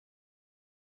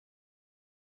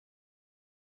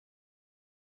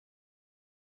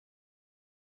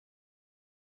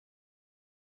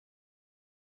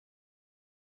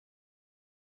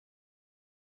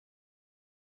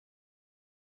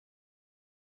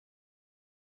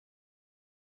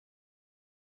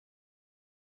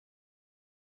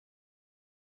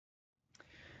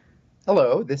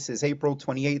Hello, this is April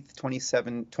 28th,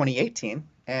 2018,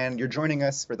 and you're joining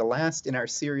us for the last in our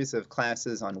series of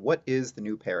classes on what is the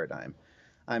new paradigm.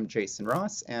 I'm Jason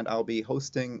Ross, and I'll be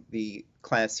hosting the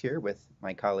class here with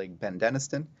my colleague Ben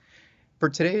Deniston. For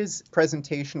today's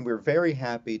presentation, we're very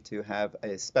happy to have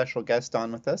a special guest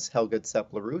on with us, Helga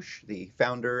Zepp-LaRouche, the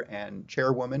founder and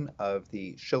chairwoman of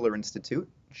the Schiller Institute.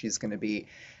 She's going to be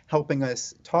helping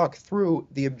us talk through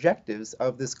the objectives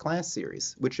of this class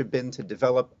series, which have been to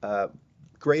develop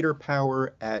greater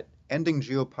power at ending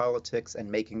geopolitics and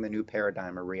making the new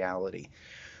paradigm a reality.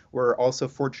 We're also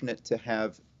fortunate to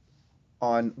have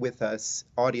on with us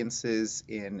audiences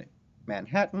in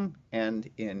Manhattan and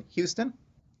in Houston,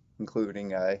 including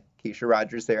Keisha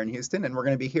Rogers there in Houston. And we're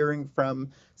going to be hearing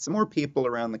from some more people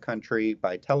around the country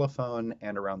by telephone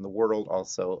and around the world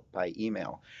also by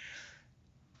email.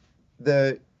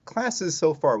 The classes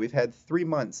so far, we've had 3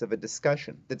 months of a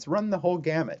discussion that's run the whole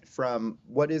gamut from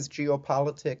what is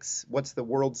geopolitics, what's the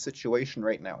world situation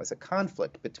right now as a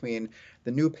conflict between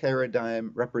the new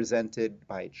paradigm represented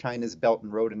by China's Belt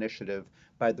and Road Initiative,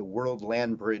 by the World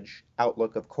Land Bridge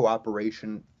outlook of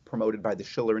cooperation promoted by the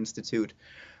Schiller Institute,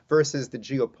 versus the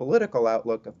geopolitical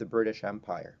outlook of the British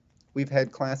Empire. We've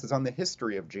had classes on the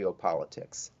history of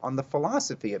geopolitics, on the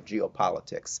philosophy of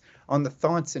geopolitics, on the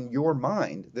thoughts in your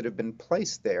mind that have been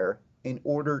placed there in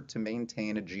order to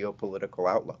maintain a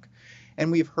geopolitical outlook. And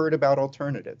we've heard about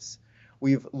alternatives.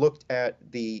 We've looked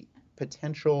at the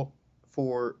potential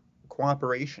for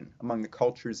cooperation among the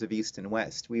cultures of East and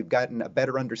West. We've gotten a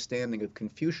better understanding of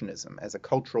Confucianism as a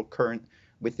cultural current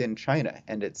within China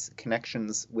and its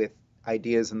connections with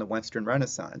ideas in the Western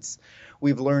Renaissance.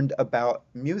 We've learned about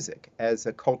music as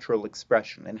a cultural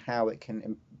expression and how it can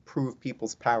improve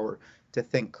people's power to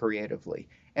think creatively.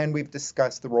 And we've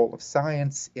discussed the role of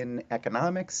science in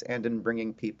economics and in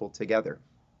bringing people together.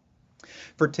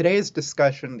 For today's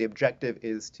discussion, the objective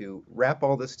is to wrap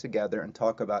all this together and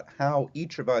talk about how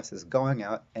each of us is going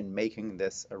out and making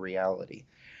this a reality.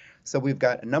 So we've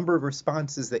got a number of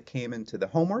responses that came into the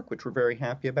homework, which we're very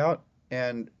happy about.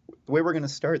 And the way we're going to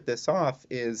start this off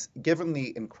is, given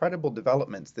the incredible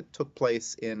developments that took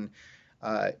place in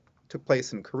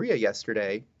Korea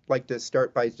yesterday, I'd like to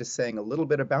start by just saying a little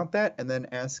bit about that and then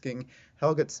asking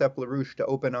Helga Zepp-LaRouche to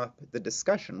open up the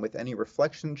discussion with any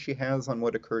reflections she has on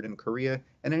what occurred in Korea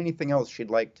and anything else she'd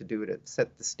like to do to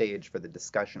set the stage for the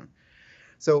discussion.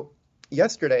 So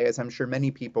yesterday, as I'm sure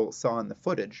many people saw in the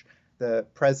footage, the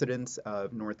presidents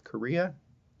of North Korea,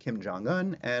 Kim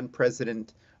Jong-un, and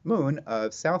President Moon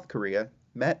of South Korea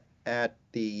met at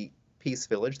the Peace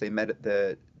Village. They met at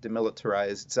the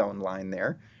demilitarized zone line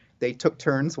there. They took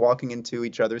turns walking into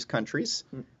each other's countries.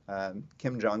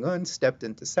 Kim Jong-un stepped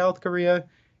into South Korea,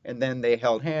 and then they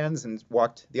held hands and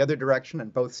walked the other direction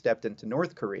and both stepped into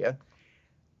North Korea.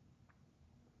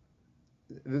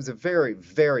 It was a very,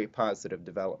 very positive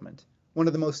development. One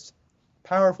of the most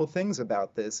powerful things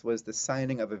about this was the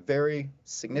signing of a very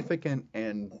significant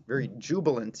and very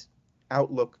jubilant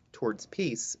outlook towards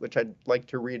peace, which I'd like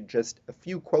to read just a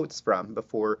few quotes from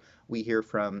before we hear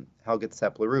from Helga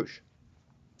Zepp-LaRouche.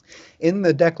 In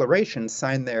the declaration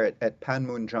signed there at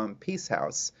Panmunjom Peace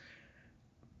House,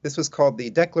 this was called the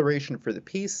Declaration for the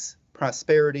Peace,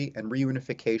 Prosperity, and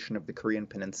Reunification of the Korean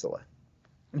Peninsula.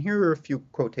 And here are a few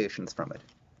quotations from it.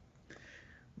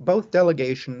 Both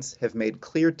delegations have made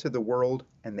clear to the world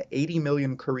and the 80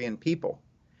 million Korean people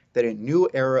that a new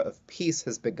era of peace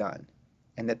has begun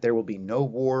and that there will be no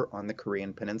war on the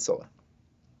Korean Peninsula.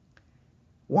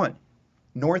 1.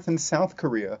 North and South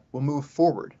Korea will move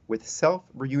forward with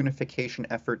self-reunification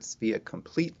efforts via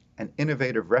complete and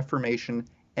innovative reformation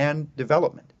and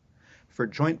development for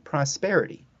joint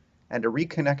prosperity and a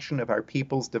reconnection of our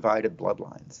people's divided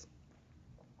bloodlines.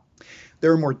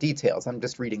 There are more details. I'm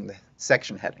just reading the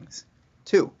section headings.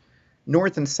 2.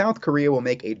 North and South Korea will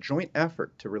make a joint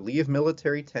effort to relieve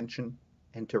military tension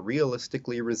and to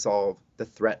realistically resolve the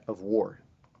threat of war.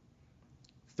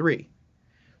 3.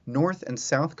 North and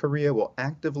South Korea will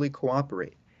actively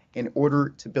cooperate in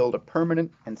order to build a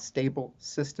permanent and stable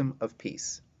system of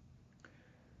peace.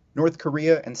 North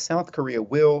Korea and South Korea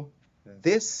will,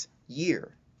 this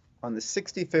year, on the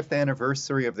 65th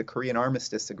anniversary of the Korean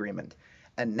Armistice Agreement,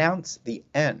 announce the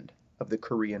end of the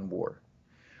Korean War.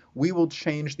 We will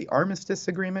change the Armistice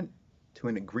Agreement to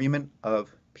an agreement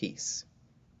of peace.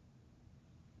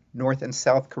 North and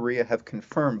South Korea have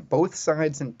confirmed both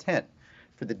sides' intent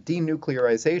for the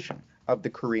denuclearization of the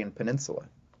Korean Peninsula.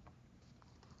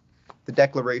 The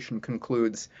declaration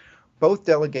concludes, both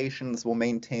delegations will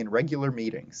maintain regular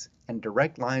meetings and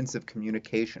direct lines of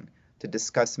communication to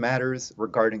discuss matters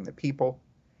regarding the people,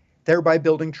 thereby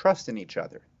building trust in each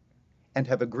other, and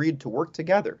have agreed to work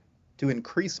together to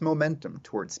increase momentum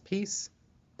towards peace,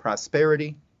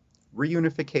 prosperity,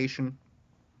 reunification,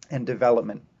 and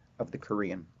development of the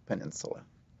Korean Peninsula.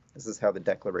 This is how the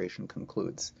declaration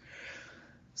concludes.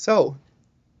 So,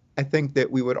 I think that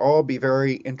we would all be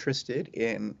very interested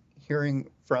in hearing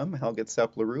from Helga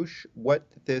Zepp-LaRouche what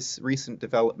this recent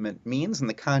development means in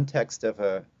the context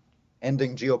of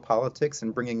ending geopolitics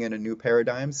and bringing in a new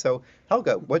paradigm. So,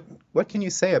 Helga, what can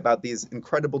you say about these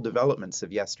incredible developments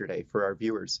of yesterday for our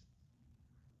viewers?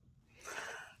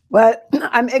 Well,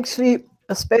 I'm actually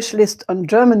a specialist on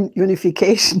German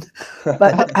unification,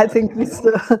 but I think this is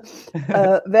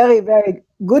a very, very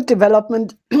good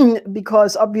development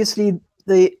because obviously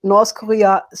the North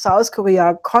Korea-South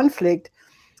Korea conflict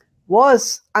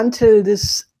was, until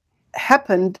this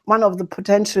happened, one of the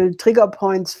potential trigger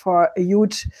points for a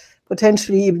huge,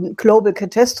 potentially even global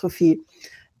catastrophe.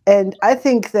 And I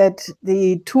think that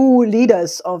the two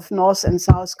leaders of North and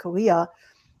South Korea,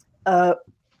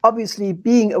 obviously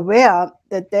being aware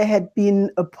that they had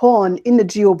been a pawn in the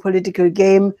geopolitical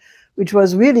game, which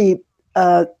was really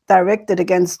directed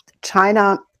against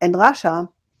China and Russia,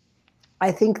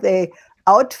 I think they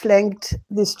outflanked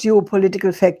this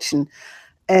geopolitical faction.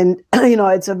 And,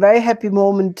 it's a very happy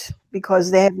moment because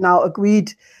they have now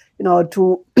agreed,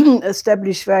 to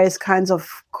establish various kinds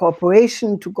of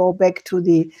cooperation, to go back to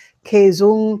the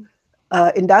Kaesung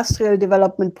industrial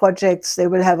development projects. They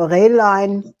will have a rail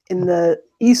line in the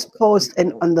East Coast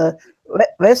and on the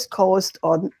West Coast,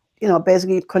 or,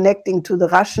 basically connecting to the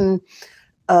Russian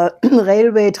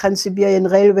railway, Trans-Siberian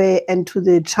Railway, and to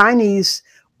the Chinese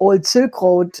old Silk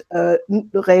Road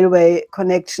railway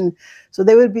connection. So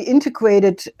they will be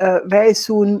integrated very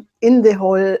soon in the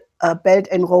whole Belt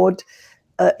and Road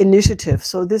initiative.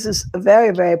 So this is a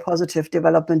very, very positive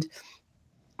development.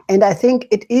 And I think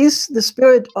it is the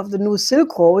spirit of the new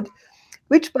Silk Road,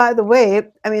 which, by the way,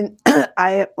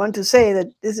 I want to say that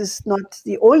this is not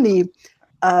the only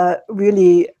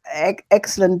really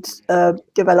excellent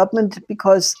development,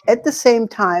 because at the same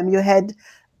time you had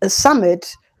a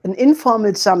summit, an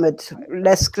informal summit,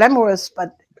 less glamorous,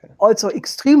 but also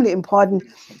extremely important,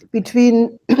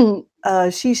 between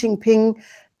Xi Jinping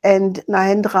and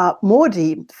Narendra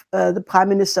Modi, the Prime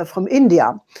Minister from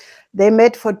India. They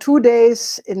met for 2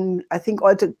 days in, I think,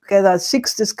 altogether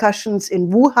 6 discussions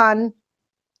in Wuhan.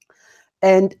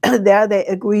 And there they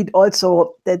agreed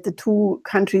also that the two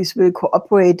countries will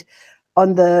cooperate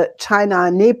on the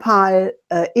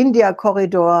China-Nepal-India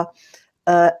corridor,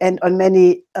 and on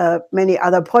many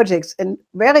other projects. And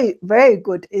very, very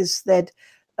good is that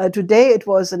today it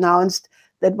was announced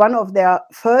that one of their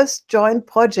first joint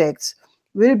projects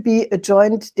will be a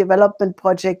joint development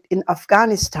project in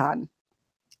Afghanistan.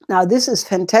 Now, this is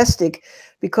fantastic,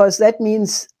 because that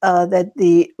means that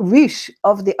the wish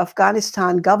of the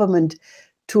Afghanistan government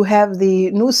to have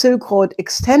the new Silk Road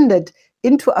extended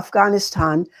into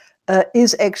Afghanistan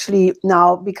is actually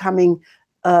now becoming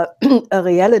a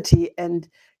reality. And,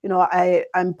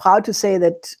 I'm proud to say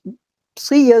that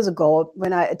 3 years ago,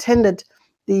 when I attended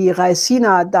the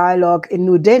Raisina dialogue in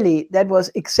New Delhi, that was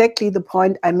exactly the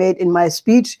point I made in my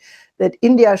speech, that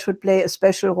India should play a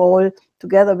special role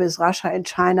together with Russia and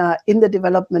China in the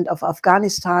development of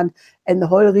Afghanistan and the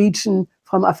whole region,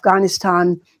 from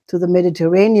Afghanistan to the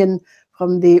Mediterranean,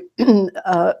 from the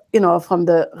from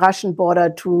the Russian border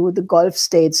to the Gulf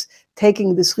states,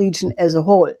 taking this region as a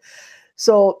whole.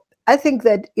 So I think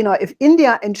that, if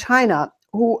India and China,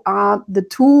 who are the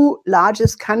two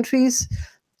largest countries,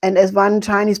 and as one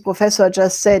Chinese professor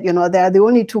just said, they are the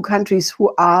only two countries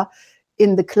who are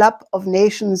in the club of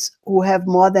nations who have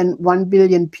more than 1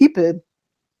 billion people,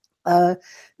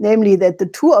 namely that the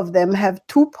two of them have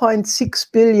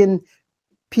 2.6 billion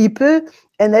people,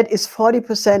 and that is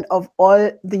 40% of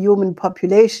all the human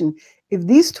population. If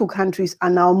these two countries are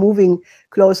now moving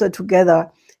closer together,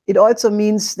 it also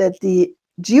means that the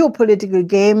geopolitical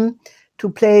game to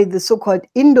play the so-called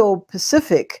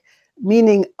Indo-Pacific,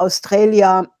 meaning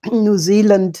Australia, New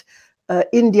Zealand,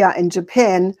 India, and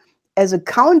Japan, as a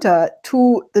counter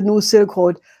to the new Silk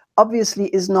Road, obviously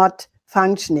is not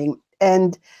functioning.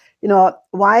 And,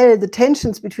 while the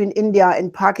tensions between India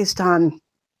and Pakistan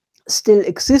still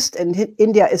exist, and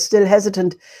India is still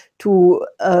hesitant to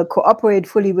cooperate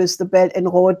fully with the Belt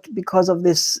and Road because of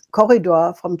this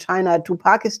corridor from China to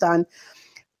Pakistan,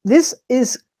 this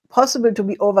is possible to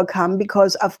be overcome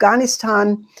because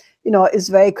Afghanistan, is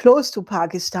very close to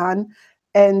Pakistan,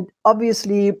 and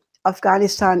obviously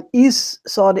Afghanistan is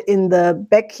sort of in the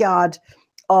backyard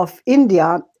of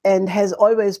India and has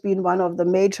always been one of the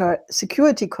major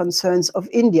security concerns of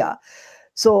India.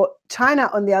 So China,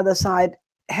 on the other side,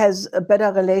 has a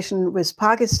better relation with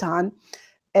Pakistan.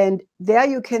 And there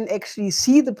you can actually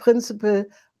see the principle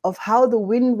of how the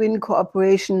win-win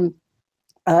cooperation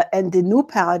and the new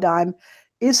paradigm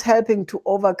is helping to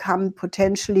overcome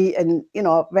potentially and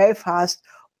very fast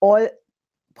all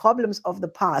problems of the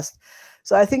past.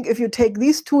 So I think if you take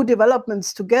these two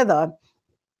developments together,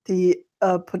 the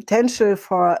potential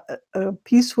for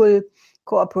peaceful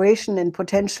cooperation and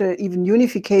potential even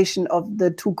unification of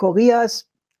the two Koreas,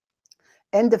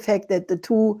 and the fact that the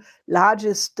two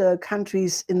largest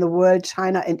countries in the world,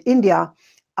 China and India,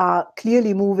 are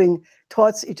clearly moving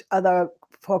towards each other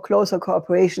for closer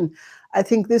cooperation, I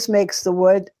think this makes the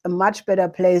world a much better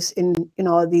place in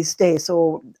these days.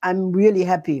 So I'm really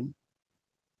happy.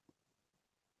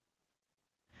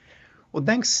 Well,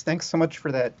 thanks so much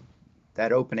for that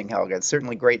opening, Helga. It's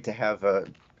certainly great to have a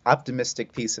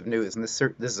optimistic piece of news, and this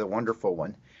is a wonderful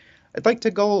one. I'd like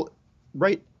to go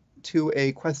right to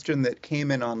a question that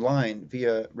came in online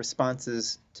via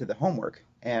responses to the homework.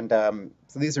 And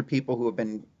so these are people who have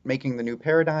been making the new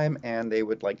paradigm, and they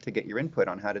would like to get your input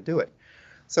on how to do it.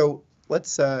 So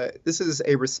this is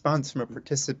a response from a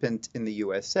participant in the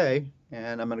USA,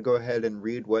 and I'm going to go ahead and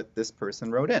read what this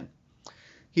person wrote in.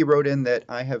 He wrote in that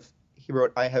I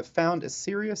have found a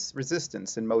serious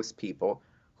resistance in most people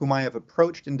whom I have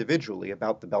approached individually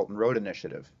about the Belt and Road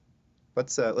Initiative.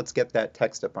 Let's get that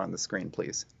text up on the screen,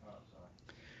 please.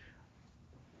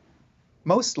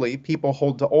 Mostly, people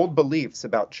hold to old beliefs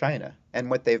about China and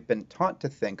what they've been taught to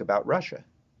think about Russia.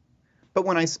 But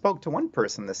when I spoke to one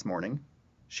person this morning,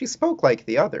 she spoke like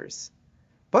the others.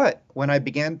 But when I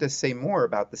began to say more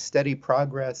about the steady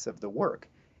progress of the work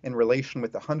in relation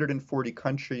with 140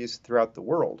 countries throughout the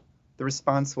world, the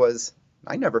response was,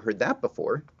 I never heard that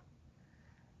before.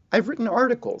 I've written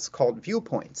articles called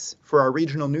Viewpoints for our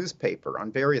regional newspaper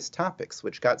on various topics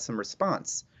which got some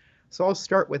response, so I'll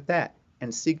start with that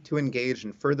and seek to engage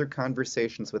in further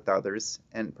conversations with others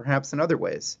and perhaps in other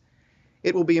ways.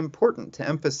 It will be important to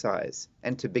emphasize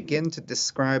and to begin to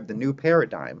describe the new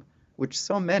paradigm which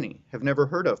so many have never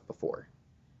heard of before.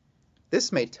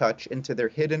 This may touch into their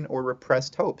hidden or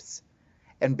repressed hopes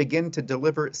and begin to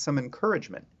deliver some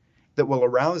encouragement that will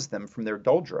arouse them from their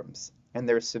doldrums and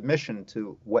their submission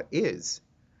to what is,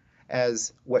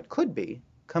 as what could be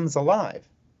comes alive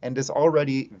and is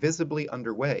already visibly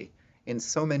underway in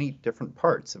so many different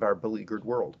parts of our beleaguered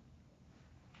world.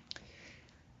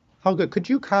 Helga, could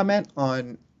you comment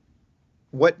on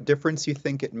what difference you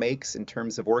think it makes in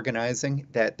terms of organizing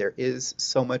that there is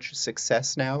so much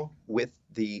success now with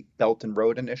the Belt and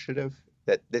Road Initiative,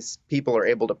 that people are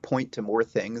able to point to more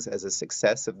things as a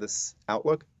success of this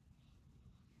outlook?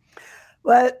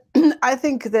 Well, I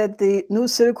think that the new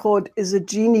Silk Road is a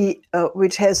genie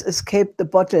which has escaped the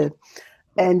bottle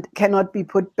and cannot be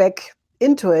put back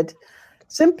into it,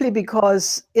 simply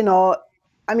because,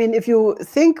 if you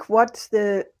think what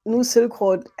the new Silk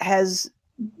Road has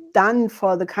done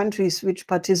for the countries which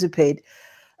participate,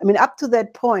 up to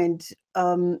that point,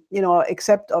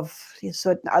 except of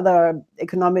certain other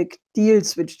economic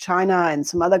deals which China and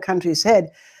some other countries had,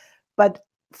 but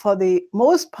for the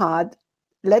most part,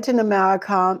 Latin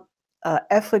America,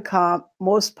 Africa,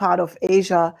 most part of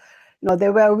Asia, they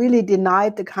were really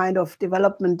denied the kind of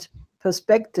development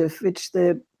perspective which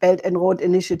the Belt and Road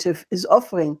Initiative is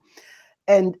offering.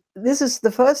 And this is the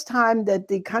first time that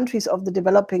the countries of the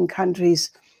developing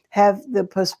countries have the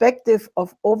perspective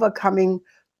of overcoming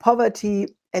poverty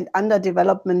and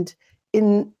underdevelopment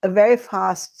in a very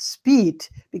fast speed,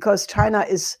 because China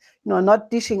is not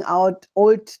dishing out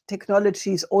old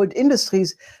technologies, old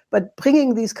industries, but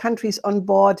bringing these countries on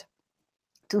board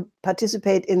to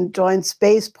participate in joint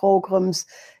space programs,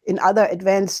 in other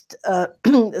advanced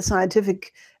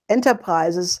scientific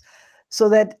enterprises, so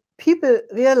that people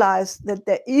realize that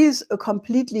there is a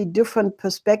completely different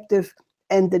perspective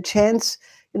and the chance,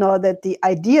 that the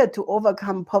idea to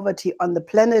overcome poverty on the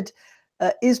planet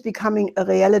is becoming a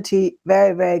reality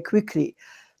very, very quickly.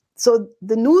 So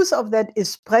the news of that is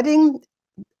spreading,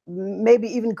 maybe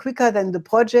even quicker than the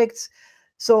projects.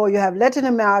 So you have Latin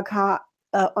America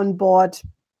on board.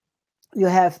 You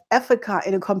have Africa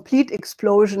in a complete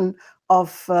explosion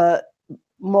of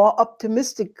more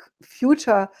optimistic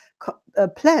future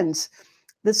plans.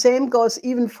 The same goes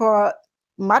even for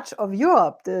much of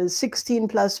Europe, the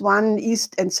 16+1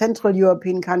 East and Central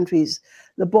European countries,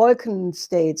 the Balkan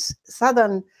states,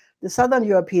 the Southern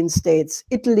European states,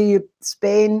 Italy,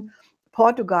 Spain,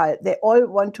 Portugal, they all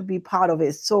want to be part of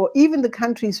it. So even the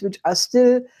countries which are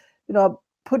still,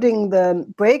 putting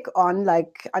the brake on,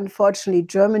 like unfortunately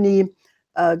Germany,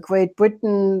 Great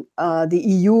Britain, the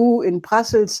EU in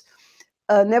Brussels,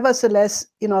 nevertheless,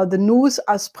 the news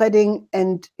are spreading,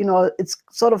 and it's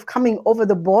sort of coming over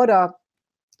the border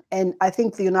And I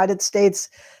think the United States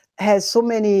has so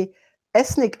many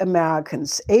ethnic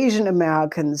Americans, Asian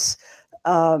Americans,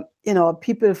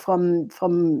 people from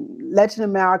Latin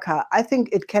America. I think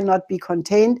it cannot be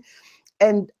contained.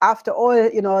 And after all,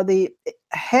 the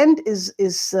hand is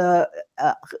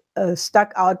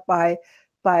stuck out by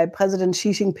President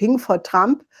Xi Jinping for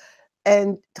Trump.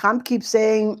 And Trump keeps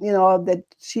saying, that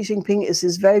Xi Jinping is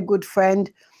his very good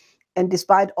friend. And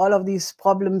despite all of these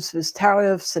problems with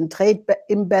tariffs and trade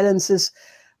imbalances,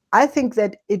 I think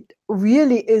that it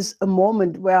really is a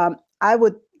moment where I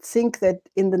would think that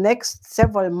in the next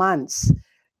several months,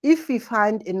 if we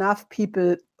find enough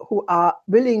people who are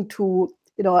willing to,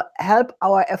 help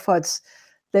our efforts,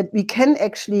 that we can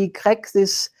actually crack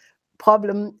this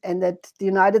problem, and that the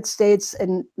United States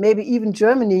and maybe even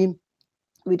Germany,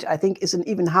 which I think is an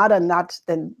even harder nut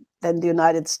than the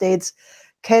United States,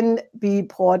 can be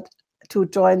brought to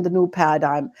join the new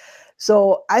paradigm.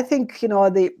 So I think,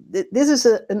 this is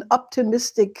an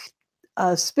optimistic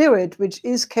spirit which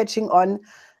is catching on.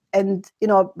 And,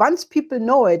 once people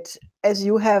know it, as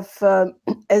you have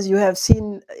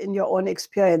seen in your own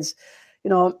experience,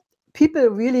 people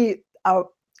really are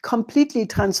completely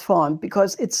transformed,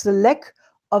 because it's the lack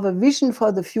of a vision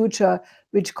for the future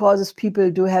which causes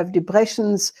people to have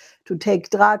depressions, to take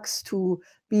drugs, to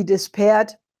be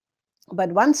despaired.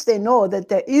 But once they know that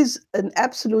there is an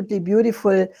absolutely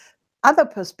beautiful other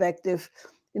perspective,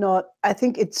 I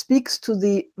think it speaks to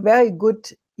the very good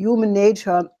human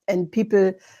nature, and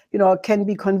people, can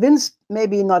be convinced.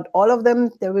 Maybe not all of them.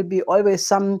 There will be always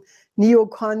some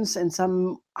neocons and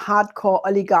some hardcore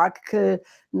oligarchical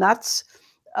nuts.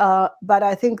 But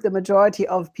I think the majority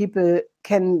of people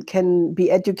can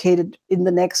be educated in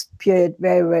the next period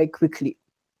very, very quickly.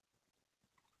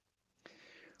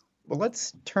 Well,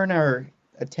 let's turn our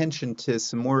attention to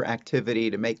some more activity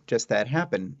to make just that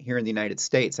happen here in the United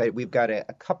States. We've got a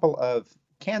couple of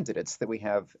candidates that we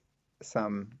have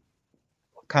some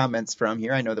comments from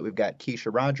here. I know that we've got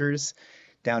Keisha Rogers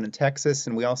down in Texas,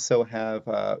 and we also have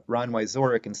Ron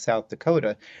Wyzorek in South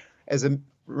Dakota. As a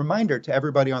reminder to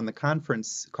everybody on the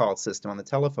conference call system, on the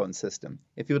telephone system,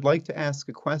 if you would like to ask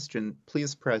a question,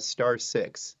 please press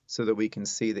 *6 so that we can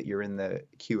see that you're in the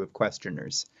queue of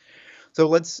questioners. So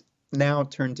let's now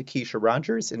turn to Keisha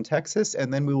Rogers in Texas,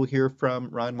 and then we will hear from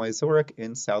Ron Wyzorek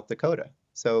in South Dakota.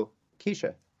 So,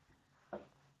 Keisha.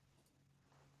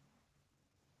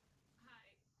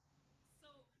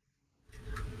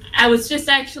 I was just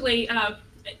actually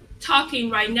talking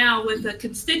right now with a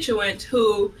constituent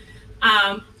who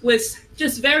was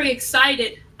just very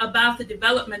excited about the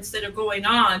developments that are going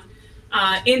on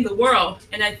in the world.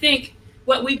 And I think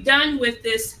what we've done with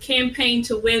this campaign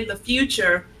to win the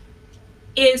future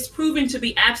is proven to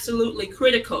be absolutely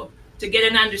critical to get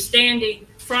an understanding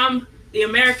from the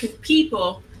American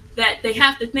people that they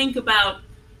have to think about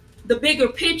the bigger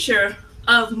picture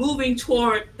of moving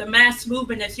toward the mass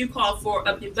movement, as you call for,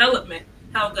 of development,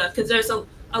 Helga, because there's a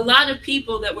lot of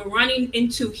people that we're running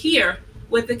into here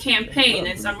with the campaign.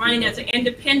 As I'm running as an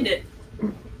independent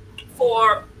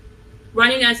for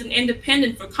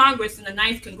Congress in the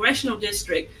 9th Congressional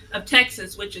District of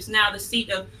Texas, which is now the seat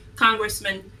of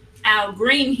Congressman Al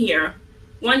Green here.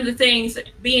 One of the things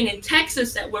being in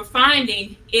Texas that we're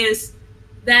finding is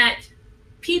that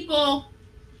people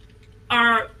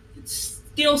are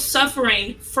still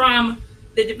suffering from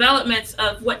the developments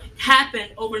of what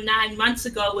happened over 9 months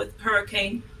ago with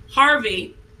Hurricane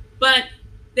Harvey, but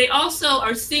they also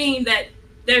are seeing that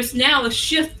there's now a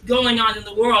shift going on in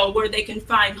the world where they can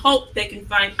find hope, they can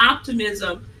find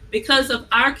optimism because of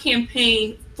our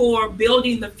campaign for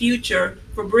building the future,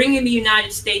 for bringing the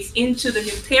United States into the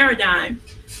new paradigm.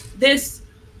 This,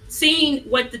 seeing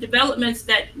what the developments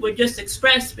that were just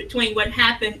expressed between what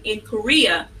happened in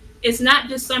Korea, is not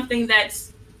just something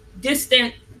that's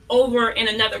distant over in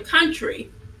another country,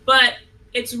 but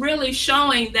it's really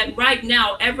showing that right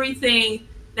now everything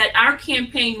that our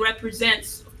campaign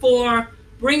represents for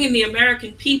bringing the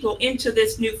American people into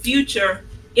this new future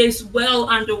is well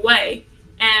underway.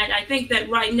 And I think that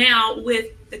right now, with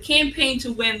the campaign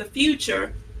to win the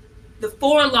future, the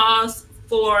LaRouche's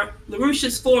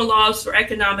 4 laws for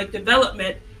economic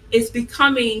development is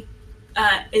becoming,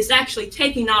 is actually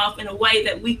taking off in a way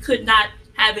that we could not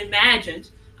have imagined.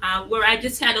 Where I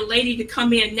just had a lady to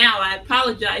come in now, I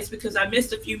apologize because I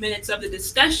missed a few minutes of the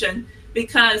discussion,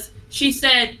 because she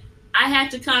said, I had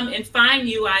to come and find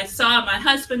you. I saw my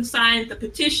husband sign the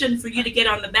petition for you to get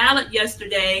on the ballot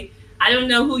yesterday. I don't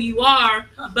know who you are,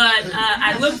 but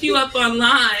I looked you up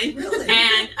online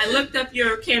and I looked up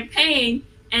your campaign,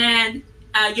 and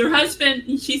your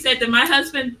husband, she said that my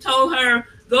husband told her,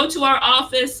 go to our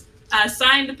office,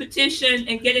 sign the petition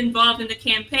and get involved in the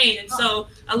campaign. And so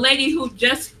a lady who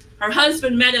her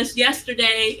husband met us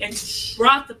yesterday and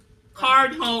brought the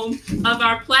card home of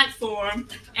our platform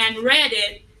and read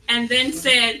it and then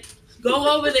said,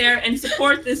 go over there and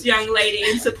support this young lady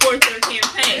and support their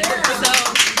campaign. So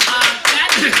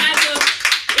that's the type of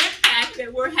impact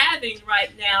that we're having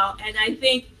right now. And I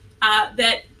think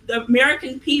that the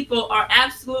American people are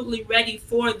absolutely ready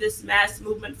for this mass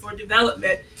movement for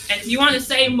development. And if you want to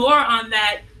say more on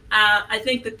that, I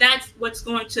think that that's what's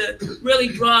going to really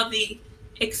draw the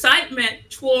excitement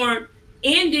toward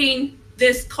ending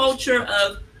this culture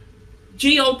of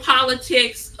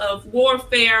geopolitics, of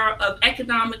warfare, of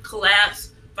economic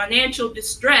collapse, financial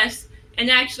distress, and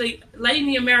actually letting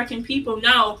the American people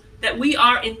know that we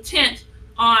are intent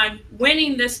on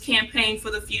winning this campaign for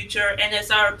the future. And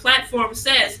as our platform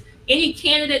says, any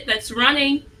candidate that's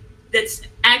running that's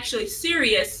actually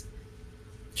serious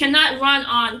cannot run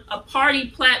on a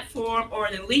party platform or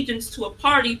an allegiance to a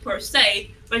party per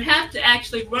se, but have to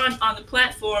actually run on the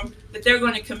platform that they're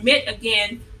going to commit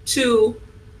again to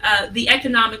the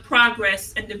economic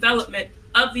progress and development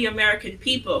of the American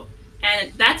people.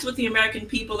 And that's what the American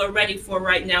people are ready for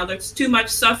right now. There's too much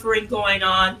suffering going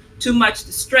on, too much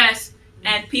distress,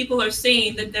 and people are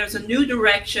seeing that there's a new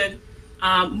direction,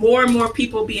 more and more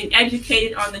people being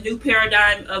educated on the new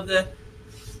paradigm of the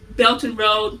Belt and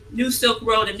Road, New Silk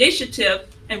Road Initiative,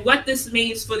 and what this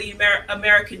means for the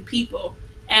American people.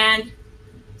 And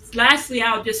lastly,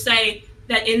 I'll just say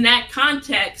that in that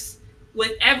context,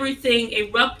 with everything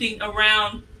erupting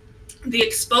around the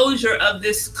exposure of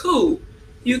this coup,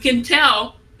 you can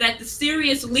tell that the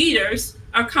serious leaders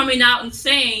are coming out and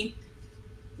saying,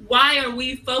 why are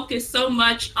we focused so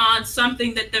much on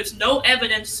something that there's no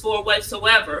evidence for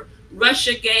whatsoever?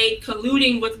 Russiagate,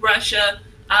 colluding with Russia,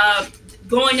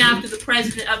 going after the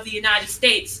president of the United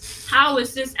States. How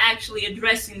is this actually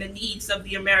addressing the needs of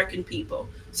the American people?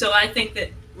 So I think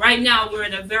that right now we're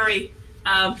in a very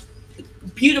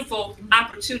beautiful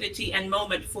opportunity and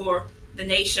moment for the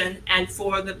nation and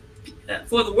for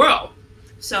the world.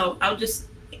 So I'll just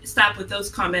stop with those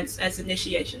comments as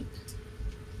initiation.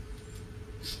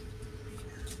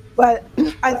 Well,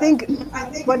 I think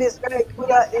what is very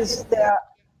clear is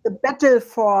the battle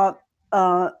for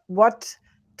what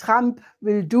Trump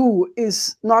will do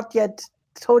is not yet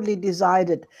totally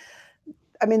decided.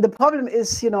 I mean, the problem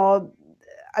is,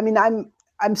 I mean,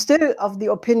 I'm still of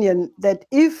the opinion that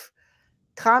if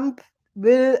Trump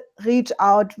will reach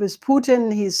out with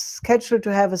Putin, he's scheduled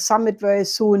to have a summit very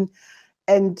soon,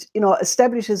 and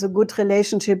establishes a good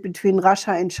relationship between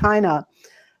Russia and China.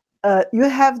 You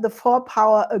have the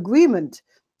four-power agreement.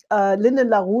 Lyndon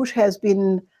LaRouche has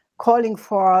been calling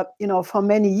for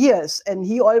many years, and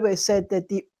he always said that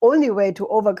the only way to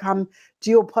overcome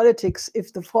geopolitics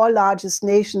if the four largest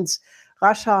nations,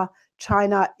 Russia,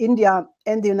 China, India,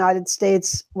 and the United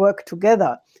States, work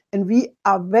together. And we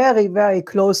are very, very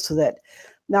close to that.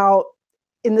 Now,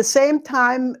 in the same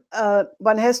time,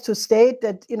 one has to state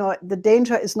that the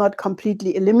danger is not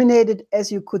completely eliminated,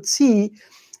 as you could see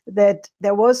that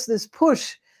there was this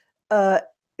push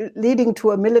leading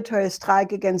to a military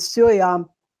strike against Syria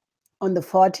on the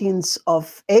 14th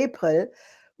of April,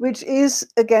 which is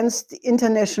against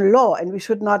international law, and we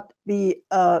should not be,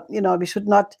 we should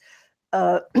not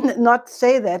not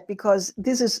say that, because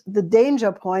this is the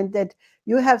danger point, that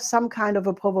you have some kind of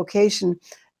a provocation,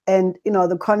 and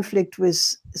the conflict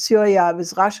with Syria,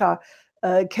 with Russia,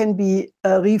 can be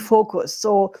refocused.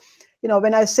 So,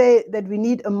 when I say that we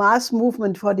need a mass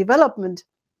movement for development,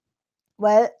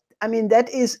 well, I mean, that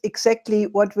is exactly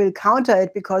what will counter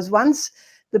it, because once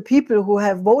the people who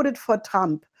have voted for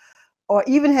Trump, or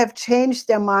even have changed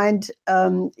their mind,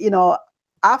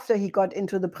 after he got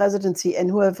into the presidency,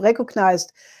 and who have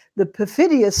recognized the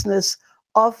perfidiousness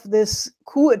of this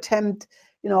coup attempt,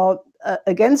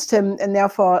 against him, and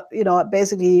therefore,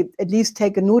 basically at least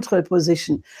take a neutral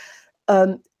position.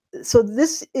 So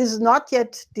this is not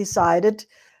yet decided.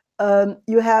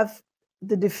 You have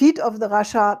the defeat of the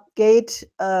Russia Gate.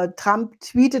 Trump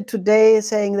tweeted today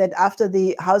saying that after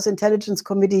the House Intelligence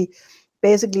Committee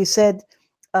basically said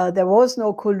there was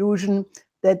no collusion,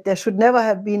 that there should never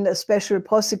have been a special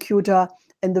prosecutor,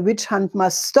 and the witch hunt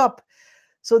must stop.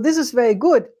 So this is very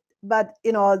good. But,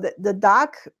 the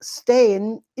dark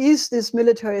stain is this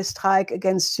military strike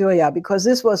against Syria, because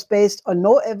this was based on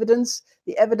no evidence.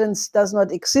 The evidence does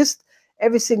not exist.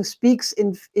 Everything speaks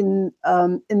in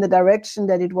the direction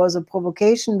that it was a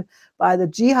provocation by the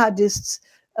jihadists,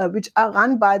 which are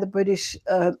run by the British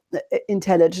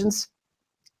intelligence.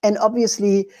 And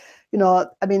obviously,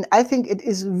 I mean, I think it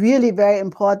is really very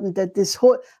important that this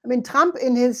whole, I mean, Trump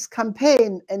in his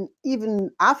campaign and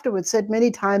even afterwards said many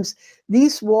times,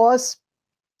 these wars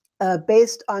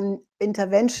based on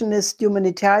interventionist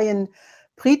humanitarian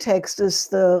pretexts,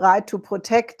 the right to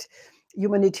protect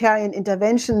humanitarian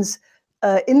interventions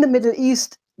in the Middle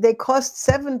East, they cost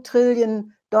 $7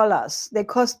 trillion. They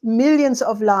cost millions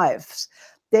of lives.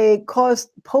 They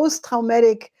caused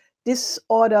post-traumatic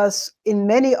disorders in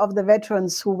many of the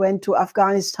veterans who went to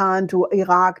Afghanistan, to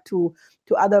Iraq, to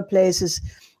other places.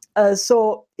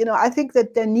 So, I think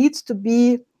that there needs to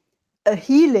be a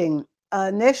healing,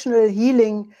 a national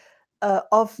healing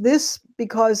of this,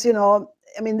 because,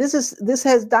 I mean, this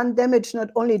has done damage not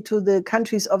only to the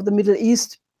countries of the Middle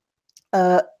East,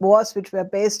 wars which were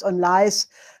based on lies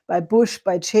by Bush,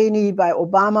 by Cheney, by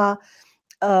Obama,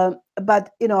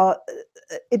 but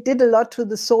it did a lot to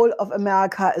the soul of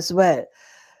America as well.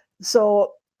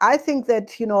 So I think that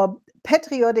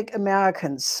patriotic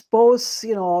Americans, both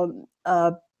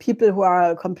people who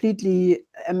are completely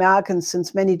Americans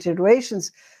since many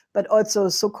generations, but also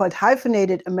so-called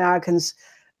hyphenated Americans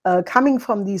coming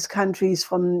from these countries,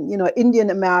 from Indian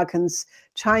Americans,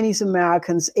 Chinese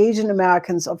Americans, Asian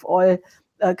Americans of all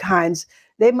kinds,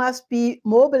 they must be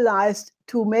mobilized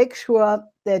to make sure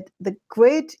that the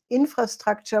great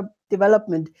infrastructure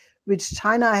development which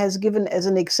China has given as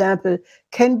an example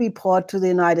can be brought to the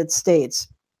United States.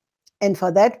 And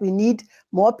for that, we need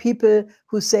more people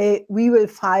who say, we will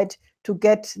fight to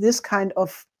get this kind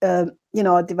of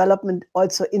development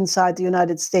also inside the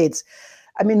United States.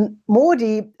 I mean,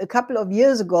 Modi, a couple of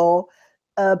years ago,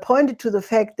 pointed to the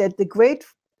fact that the great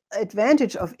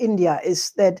advantage of India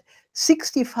is that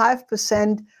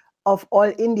 65% of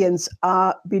all Indians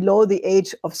are below the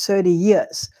age of 30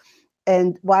 years.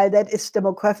 And while that is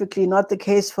demographically not the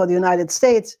case for the United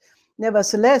States,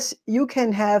 nevertheless, you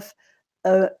can have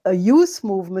a youth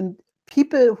movement,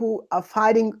 people who are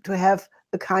fighting to have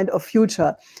a kind of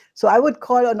future. So I would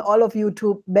call on all of you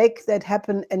to make that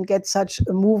happen and get such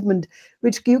a movement,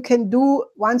 which you can do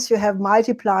once you have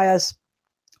multipliers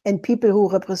and people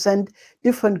who represent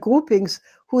different groupings,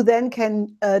 who then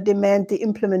can demand the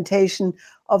implementation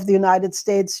of the United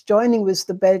States joining with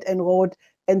the Belt and Road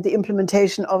and the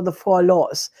implementation of the 4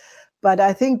 laws. But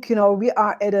I think, we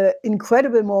are at an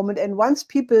incredible moment. And once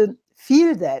people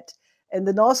feel that, and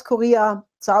the North Korea,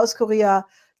 South Korea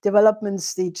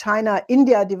developments, the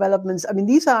China-India developments, I mean,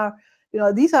 these are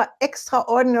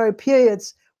extraordinary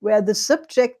periods where the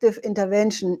subjective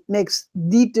intervention makes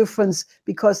the difference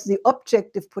because the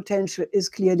objective potential is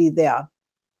clearly there.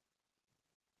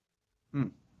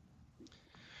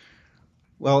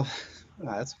 Well,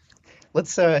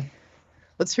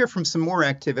 let's hear from some more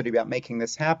activity about making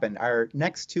this happen. Our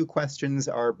next 2 questions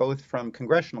are both from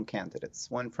congressional candidates,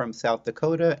 one from South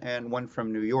Dakota and one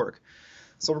from New York.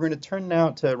 So we're going to turn now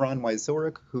to Ron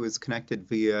Wyzorek, who is connected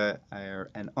via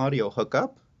an audio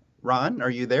hookup. Ron,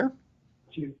 are you there?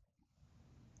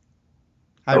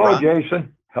 Hi, hello, Ron.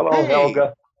 Jason. Hello, hey.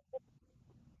 Helga.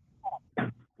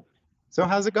 So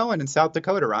how's it going in South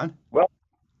Dakota, Ron?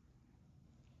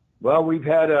 Well, we've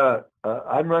had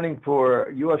I'm running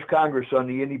for U.S. Congress on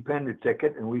the independent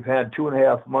ticket, and we've had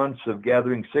 2.5 months of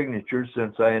gathering signatures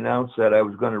since I announced that I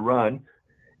was going to run.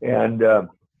 And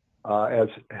as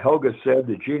Helga said,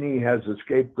 the genie has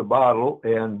escaped the bottle,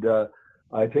 and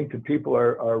I think the people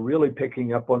are really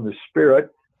picking up on the spirit,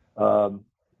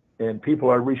 and people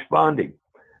are responding.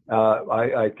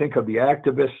 I think of the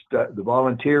activists, the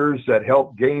volunteers that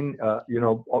helped gain,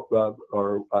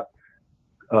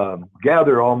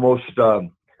 gather almost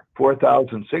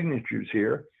 4,000 signatures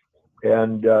here,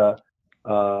 and the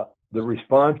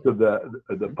response of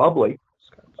the public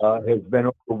has been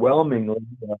overwhelmingly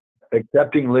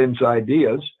accepting Lynn's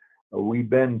ideas. We've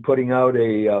been putting out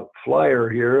a flyer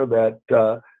here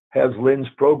that has Lynn's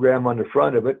program on the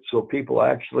front of it, so people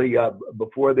actually,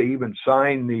 before they even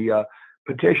sign the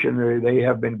petition, they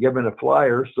have been given a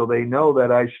flyer so they know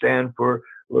that I stand for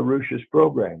LaRouche's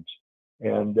programs.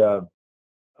 And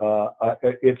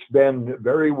it's been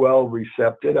very well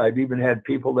received. I've even had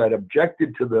people that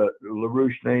objected to the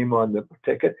LaRouche name on the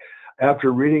ticket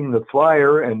after reading the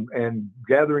flyer and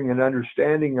gathering an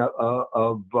understanding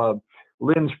of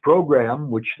Lynn's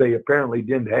program, which they apparently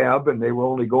didn't have, and they were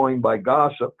only going by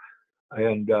gossip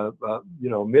and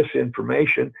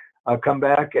misinformation. Come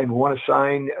back and want to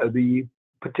sign the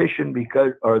petition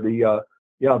because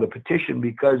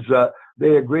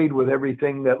they agreed with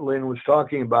everything that Lynn was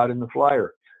talking about in the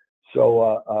flyer.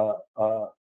 So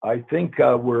I think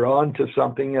we're on to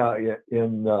something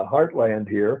in Heartland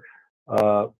here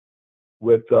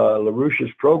with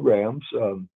LaRouche's programs.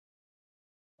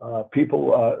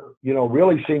 people,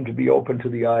 really seem to be open to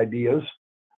the ideas.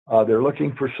 They're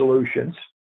looking for solutions.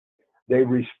 They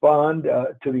respond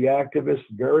to the activists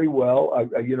very well,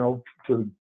 to the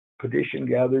petition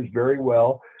gatherers very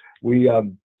well. We,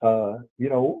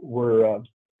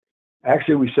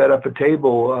 actually, we set up a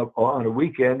table on a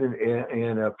weekend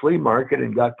in a flea market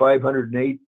and got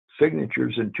 508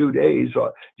 signatures in 2 days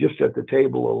just at the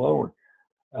table alone.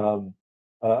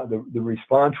 The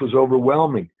response was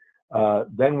overwhelming.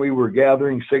 Then we were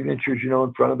gathering signatures,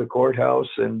 in front of the courthouse,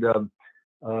 and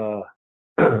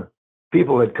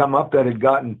people had come up that had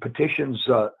gotten petitions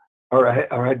or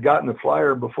had gotten the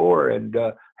flyer before and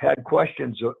had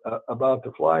questions about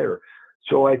the flyer.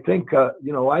 So I think,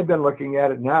 I've been looking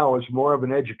at it now as more of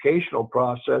an educational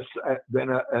process than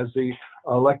as the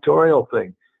electoral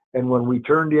thing. And when we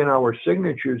turned in our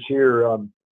signatures here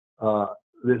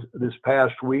this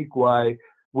past week, why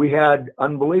we had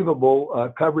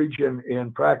unbelievable coverage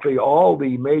in practically all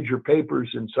the major papers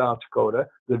in South Dakota,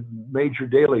 the major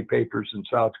daily papers in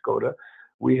South Dakota.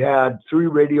 We had 3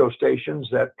 radio stations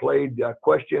that played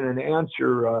question and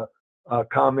answer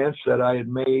comments that I had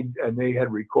made and they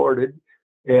had recorded.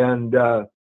 And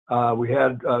we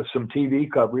had some TV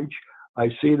coverage. I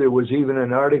see there was even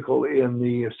an article in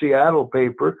the Seattle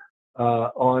paper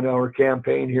on our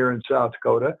campaign here in South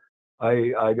Dakota.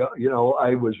 I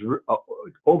was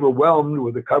overwhelmed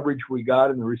with the coverage we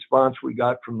got and the response we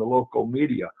got from the local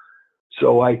media.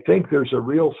 So I think there's a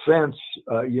real sense,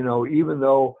 even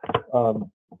though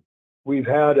we've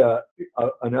had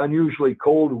an unusually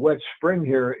cold, wet spring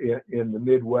here in the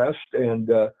Midwest, and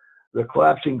the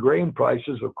collapsing grain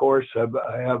prices, of course,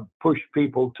 have pushed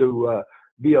people to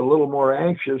be a little more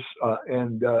anxious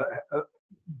and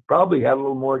probably had a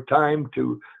little more time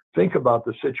to think about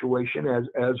the situation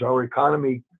as our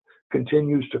economy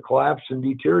continues to collapse and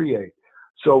deteriorate.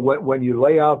 So when you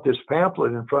lay out this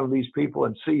pamphlet in front of these people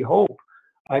and see hope,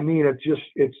 I mean,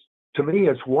 to me,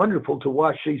 it's wonderful to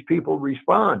watch these people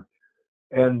respond.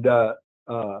 And,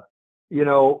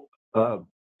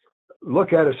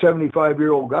 look at a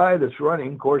 75-year-old guy that's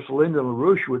running. Of course, Lyndon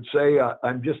LaRouche would say,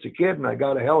 I'm just a kid and I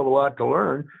got a hell of a lot to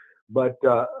learn. But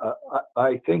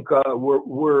I think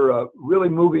we're really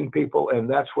moving people, and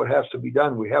that's what has to be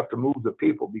done. We have to move the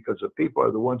people because the people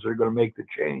are the ones that are going to make the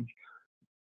change.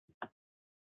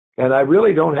 And I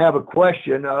really don't have a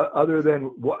question other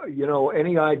than,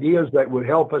 any ideas that would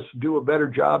help us do a better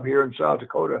job here in South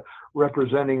Dakota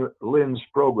representing Lynn's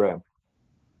program.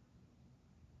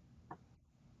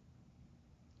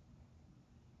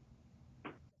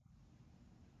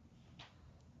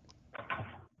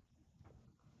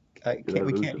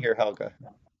 We can't hear Helga.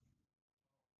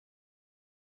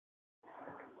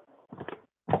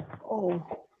 Oh,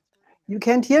 you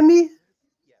can't hear me?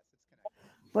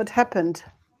 What happened?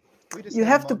 You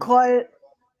have to call.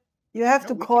 You have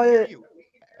to call.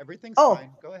 Everything's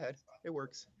fine. Go ahead. It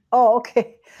works. Oh,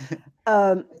 okay.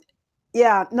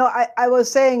 Yeah. No, I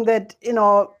was saying that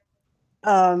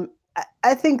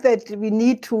I think that we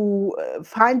need to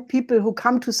find people who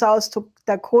come to South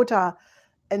Dakota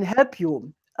and help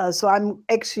you. So I'm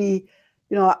actually,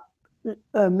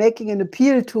 making an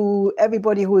appeal to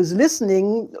everybody who is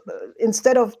listening.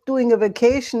 Instead of doing a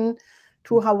vacation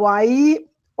to Hawaii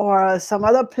or some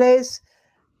other place,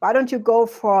 why don't you go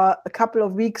for a couple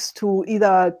of weeks to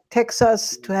either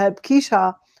Texas to help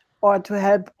Keisha or to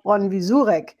help Ron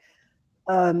Wisurek?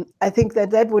 I think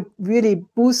that would really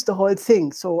boost the whole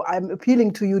thing. So I'm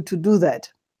appealing to you to do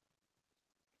that.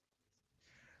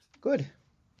 Good.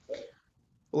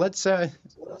 Well, this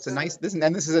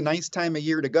is a nice time of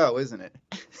year to go, isn't it?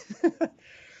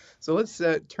 So let's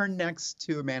turn next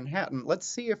to Manhattan. Let's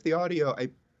see if the audio, I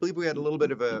believe we had a little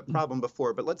bit of a problem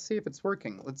before, but let's see if it's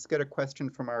working. Let's get a question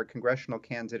from our congressional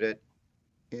candidate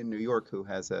in New York who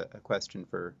has a question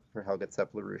for Helga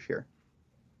Zepp-LaRouche here.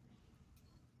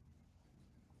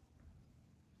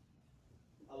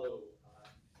 Hello,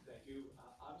 thank you.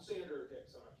 I'm Senator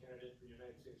Hicks. I'm a candidate for the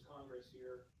United States Congress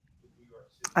here in New York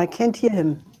City. I can't hear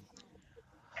him.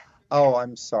 Oh,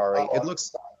 I'm sorry. It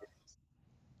looks.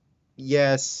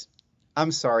 Yes,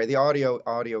 I'm sorry. The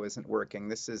audio isn't working.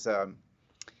 This is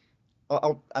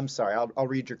I'm sorry. I'll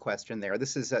read your question there.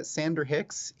 This is Sander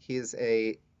Hicks. He is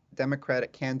a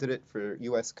Democratic candidate for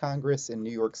U.S. Congress in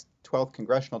New York's 12th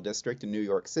congressional district in New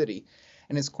York City,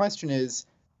 and his question is,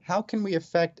 how can we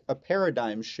effect a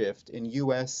paradigm shift in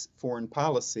U.S. foreign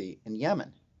policy in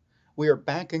Yemen? We are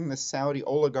backing the Saudi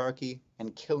oligarchy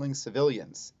and killing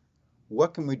civilians.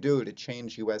 What can we do to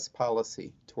change U.S.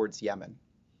 policy towards Yemen?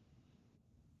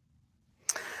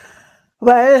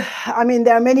 Well, I mean,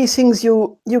 there are many things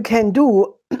you can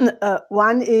do.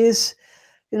 One is,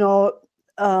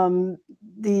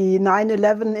 the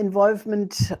 9/11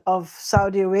 involvement of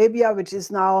Saudi Arabia, which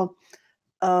is now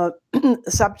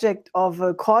subject of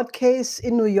a court case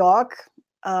in New York.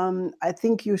 I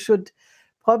think you should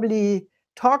probably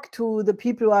talk to the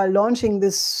people who are launching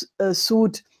this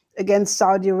suit against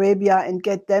Saudi Arabia and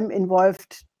get them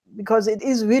involved, because it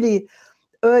is really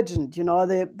urgent. You know,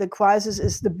 the crisis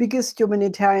is the biggest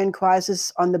humanitarian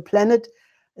crisis on the planet.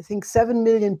 I think 7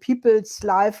 million people's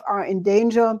lives are in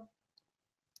danger.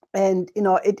 And, you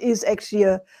know, it is actually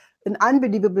an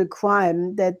unbelievable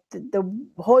crime that the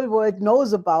whole world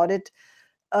knows about it.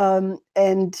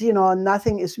 And, you know,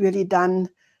 nothing is really done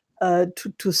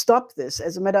to stop this.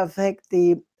 As a matter of fact,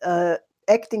 the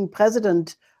acting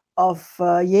president of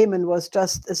Yemen was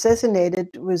just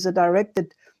assassinated with a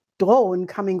directed drone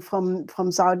coming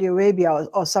from Saudi Arabia,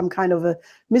 or some kind of a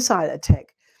missile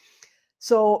attack.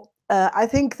 So I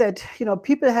think that, you know,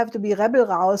 people have to be rebel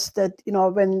roused, that, you know,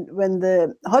 when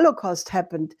the Holocaust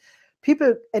happened,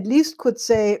 people at least could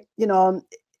say, you know,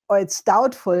 or it's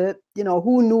doubtful, you know,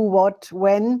 who knew what,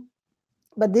 when.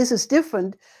 But this is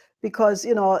different because,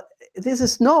 you know, this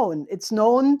is known. It's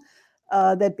known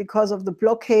that because of the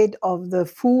blockade of the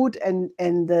food and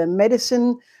the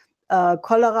medicine,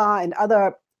 cholera and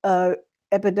other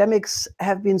epidemics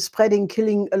have been spreading,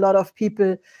 killing a lot of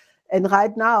people. And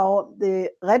right now, the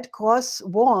Red Cross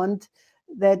warned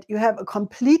that you have a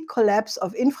complete collapse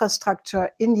of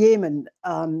infrastructure in Yemen,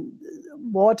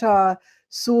 water,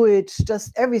 sewage,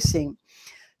 just everything.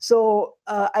 So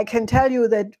I can tell you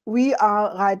that we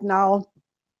are right now,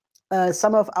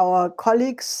 some of our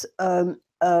colleagues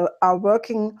are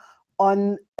working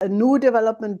on a new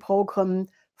development program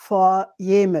for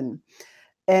Yemen.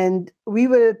 And we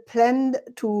will plan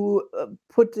to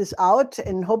put this out,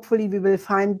 and hopefully we will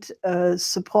find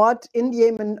support in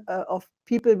Yemen of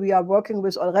people we are working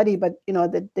with already, but, you know,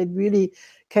 that really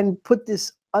can put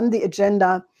this on the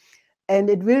agenda. And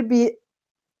it will be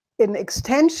an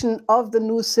extension of the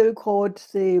new Silk Road,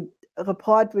 the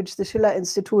report which the Schiller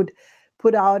Institute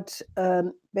put out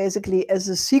basically as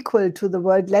a sequel to the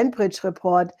World Land Bridge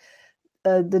report,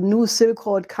 the new Silk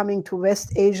Road coming to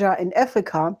West Asia and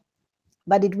Africa.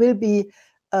 But it will be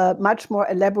much more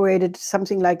elaborated,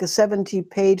 something like a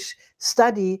 70-page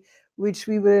study, which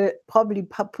we will probably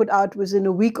put out within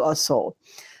a week or so.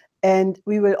 And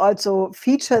we will also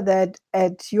feature that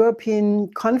at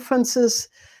European conferences.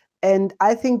 And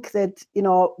I think that, you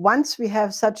know, once we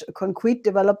have such a concrete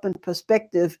development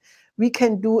perspective, we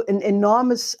can do an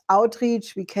enormous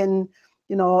outreach. We can,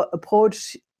 you know,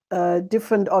 approach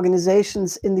different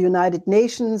organizations in the United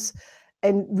Nations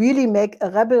and really make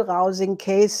a rebel-rousing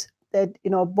case that,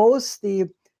 you know, both the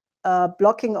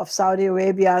blocking of Saudi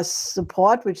Arabia's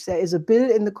support, which there is a bill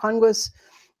in the Congress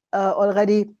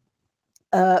already,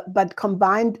 but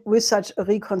combined with such a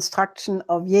reconstruction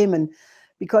of Yemen.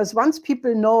 Because once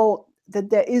people know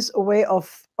that there is a way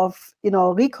of you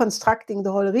know, reconstructing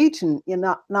the whole region, you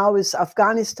know, now with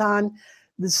Afghanistan,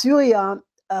 the Syria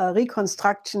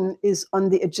reconstruction is on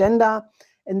the agenda.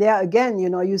 And there again, you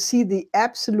know, you see the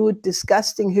absolute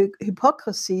disgusting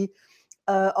hypocrisy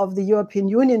of the European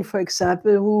Union, for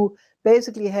example, who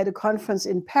basically had a conference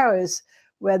in Paris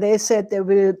where they said they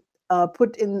will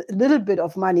put in a little bit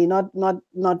of money, not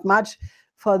much,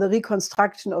 for the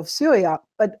reconstruction of Syria,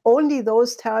 but only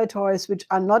those territories which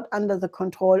are not under the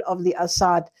control of the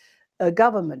Assad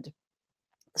government.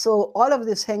 So all of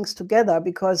this hangs together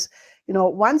because, you know,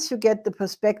 once you get the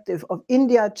perspective of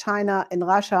India, China, and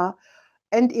Russia,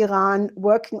 and Iran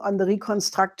working on the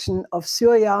reconstruction of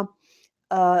Syria,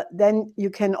 then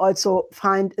you can also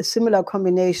find a similar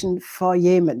combination for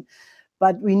Yemen.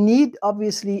 But we need,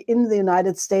 obviously, in the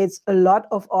United States, a lot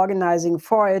of organizing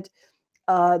for it.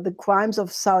 The crimes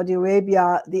of Saudi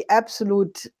Arabia, the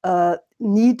absolute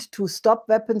need to stop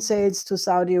weapon sales to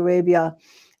Saudi Arabia,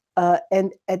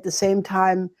 and at the same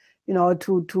time, you know,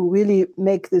 to really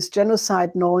make this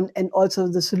genocide known, and also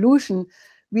the solution.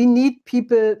 We need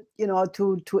people, you know,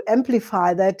 to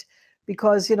amplify that,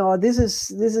 because, you know, this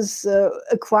is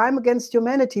a crime against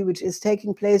humanity which is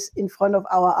taking place in front of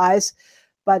our eyes.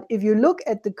 But if you look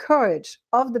at the courage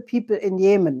of the people in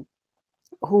Yemen,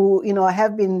 who, you know,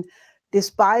 have been,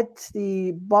 despite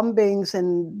the bombings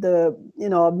and the, you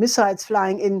know, missiles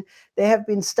flying in, they have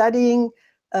been studying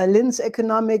Lin's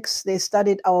economics. They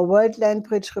studied our World Land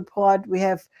Bridge report. We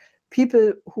have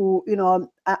people who, you know,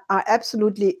 are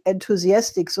absolutely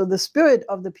enthusiastic. So the spirit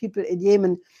of the people in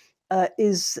Yemen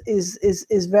is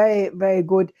very, very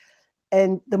good.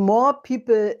 And the more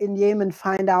people in Yemen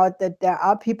find out that there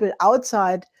are people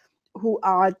outside who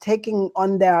are taking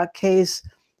on their case,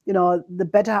 you know, the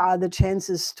better are the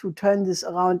chances to turn this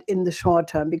around in the short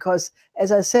term. Because,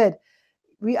 as I said,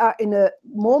 we are in a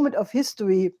moment of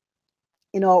history,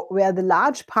 where the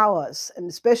large powers, and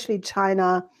especially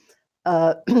China,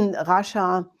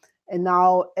 Russia, and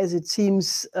now, as it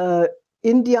seems,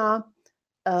 India,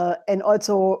 and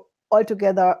also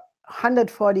altogether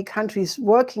 140 countries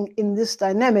working in this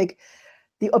dynamic,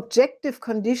 the objective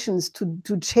conditions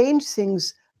to change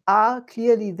things are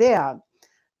clearly there.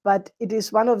 But it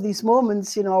is one of these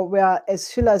moments, where,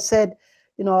 as Schiller said,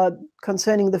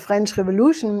 concerning the French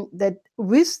Revolution, that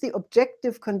with the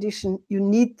objective condition, you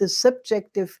need the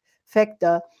subjective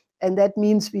factor. And that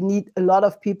means we need a lot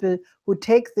of people who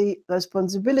take the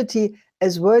responsibility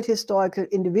as world historical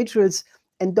individuals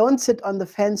and don't sit on the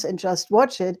fence and just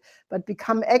watch it, but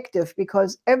become active,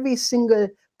 because every single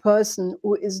person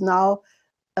who is now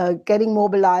getting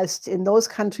mobilized in those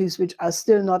countries which are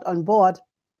still not on board,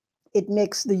 it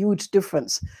makes the huge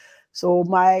difference. So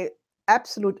my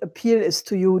absolute appeal is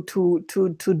to you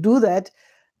to do that.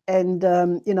 And,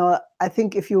 I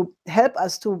think if you help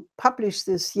us to publish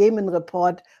this Yemen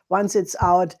report once it's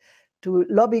out, to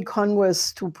lobby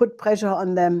Congress, to put pressure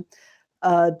on them,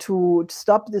 to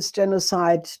stop this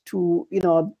genocide, to,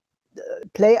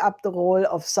 play up the role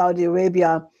of Saudi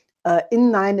Arabia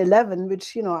in 9/11,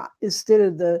 which, is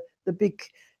still the big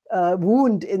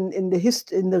wound in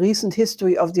the recent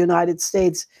history of the United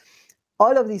States.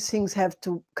 All of these things have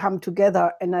to come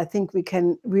together, and I think we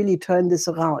can really turn this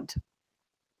around.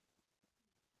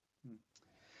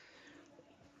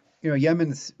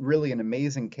 Yemen's really an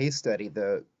amazing case study.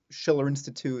 The Schiller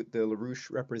Institute, the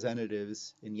LaRouche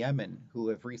representatives in Yemen, who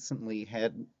have recently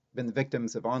been the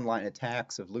victims of online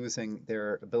attacks, of losing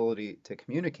their ability to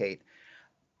communicate,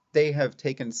 they have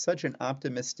taken such an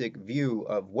optimistic view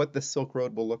of what the Silk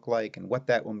Road will look like and what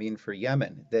that will mean for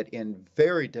Yemen, that in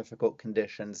very difficult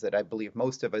conditions that I believe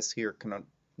most of us here can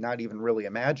not even really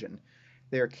imagine,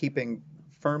 they are keeping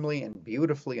firmly and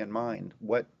beautifully in mind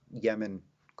what Yemen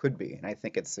could be. And I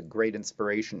think it's a great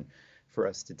inspiration for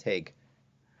us to take.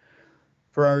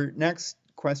 For our next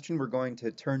question, we're going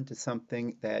to turn to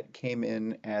something that came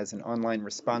in as an online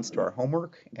response to our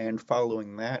homework, and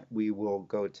following that, we will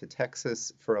go to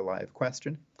Texas for a live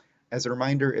question. As a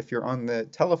reminder, if you're on the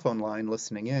telephone line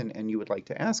listening in and you would like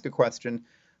to ask a question,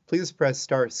 please press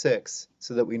 *6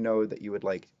 so that we know that you would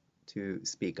like to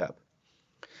speak up.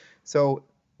 So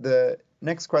the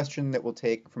next question that we'll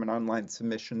take from an online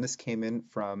submission, this came in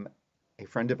from a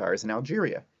friend of ours in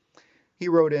Algeria. He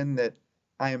wrote in that,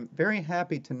 "I am very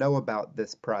happy to know about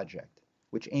this project,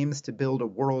 which aims to build a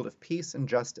world of peace and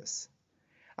justice.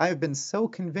 I have been so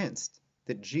convinced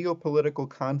that geopolitical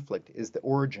conflict is the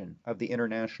origin of the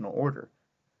international order,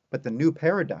 but the new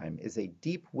paradigm is a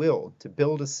deep will to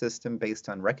build a system based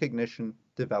on recognition,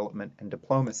 development, and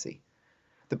diplomacy.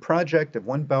 The project of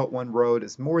One Belt, One Road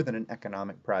is more than an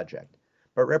economic project,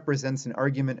 but represents an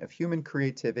argument of human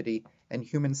creativity and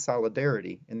human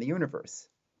solidarity in the universe.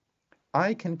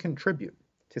 I can contribute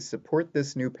to support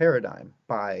this new paradigm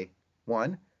by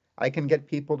 1. I can get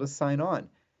people to sign on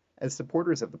as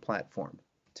supporters of the platform.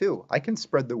 2. I can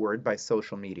spread the word by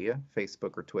social media,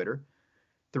 Facebook or Twitter.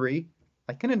 3.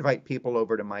 I can invite people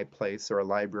over to my place or a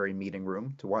library meeting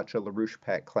room to watch a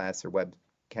LaRouchePAC class or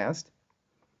webcast.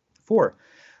 4.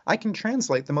 I can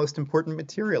translate the most important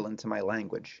material into my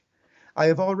language. I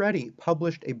have already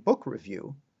published a book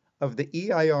review of the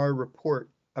EIR report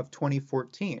of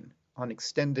 2014 on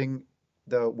extending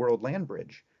the World Land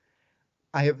Bridge.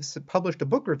 I have published a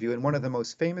book review in one of the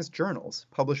most famous journals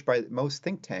published by most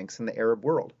think tanks in the Arab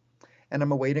world, and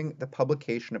I'm awaiting the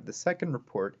publication of the second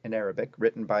report in Arabic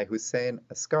written by Hussein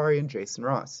Askari and Jason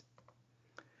Ross.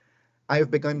 I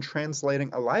have begun translating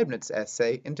a Leibniz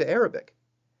essay into Arabic,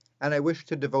 and I wish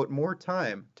to devote more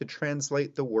time to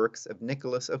translate the works of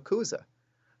Nicholas of Cusa,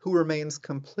 who remains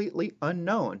completely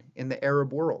unknown in the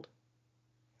Arab world.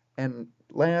 And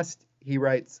last, he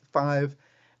writes, 5,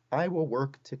 I will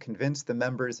work to convince the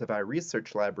members of our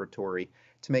research laboratory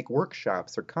to make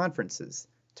workshops or conferences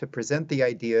to present the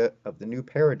idea of the new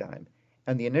paradigm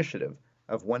and the initiative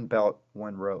of One Belt,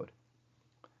 One Road.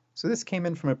 So this came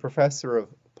in from a professor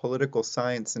of political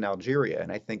science in Algeria,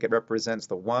 and I think it represents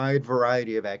the wide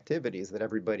variety of activities that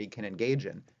everybody can engage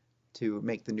in to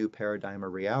make the new paradigm a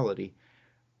reality.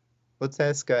 Let's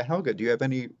ask Helga, do you have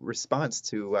any response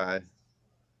to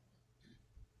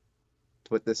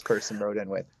what this person wrote in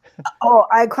with? Oh,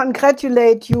 I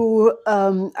congratulate you.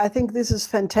 I think this is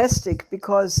fantastic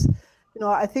because,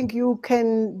 I think you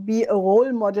can be a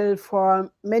role model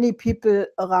for many people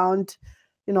around,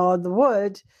 the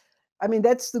world. I mean,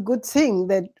 that's the good thing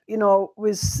that,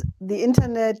 with the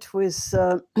internet, with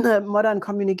modern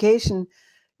communication,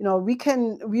 we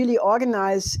can really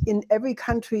organize in every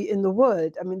country in the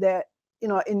world. I mean, there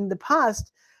in the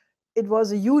past, it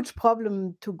was a huge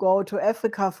problem to go to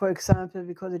Africa, for example,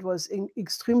 because it was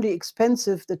extremely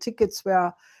expensive. The tickets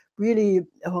were really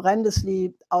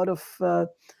horrendously out of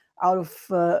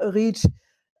reach.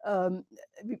 So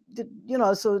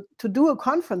to do a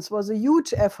conference was a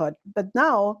huge effort. But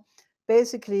now,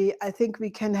 basically, I think we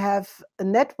can have a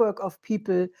network of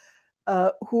people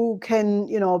who can,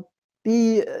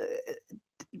 be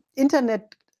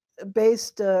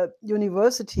internet-based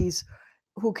universities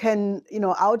who can,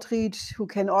 outreach, who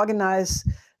can organize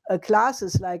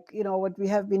classes like, what we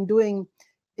have been doing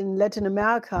in Latin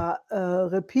America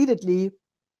repeatedly,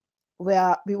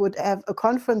 where we would have a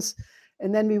conference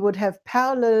and then we would have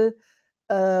parallel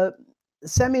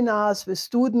seminars with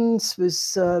students,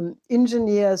 with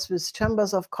engineers, with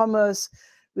chambers of commerce,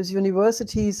 with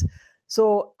universities.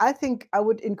 So I think I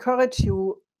would encourage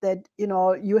you that,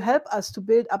 you help us to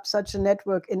build up such a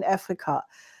network in Africa,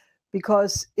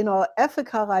 because,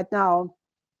 Africa right now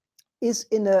is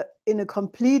in a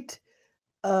complete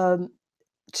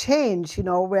change,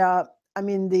 where,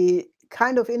 the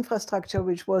kind of infrastructure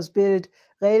which was built,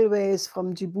 railways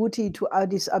from Djibouti to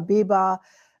Addis Abeba,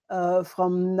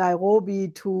 from Nairobi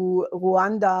to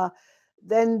Rwanda,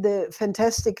 then the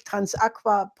fantastic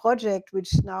Transaqua project,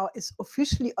 which now is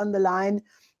officially on the line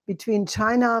between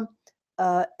China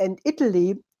and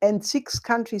Italy and 6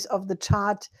 countries of the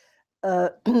Chad,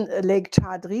 Lake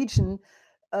Chad region.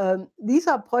 These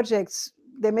are projects,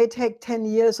 they may take 10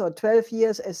 years or 12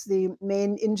 years, as the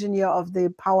main engineer of the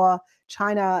Power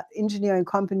China engineering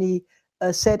company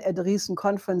said at a recent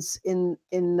conference in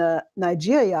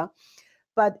Nigeria.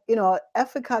 But,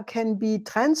 Africa can be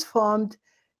transformed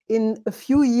in a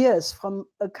few years from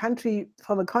a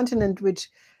continent which,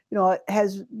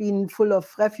 has been full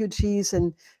of refugees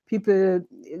and people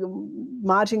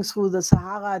marching through the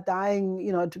Sahara, dying,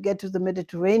 to get to the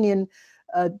Mediterranean,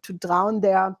 to drown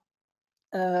there.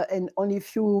 And only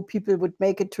few people would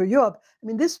make it to Europe.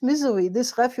 This misery,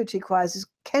 this refugee crisis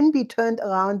can be turned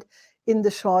around in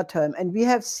the short term. And we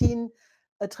have seen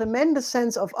a tremendous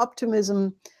sense of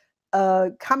optimism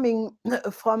coming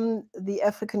from the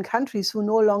African countries, who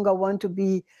no longer want to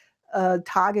be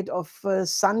target of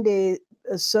Sunday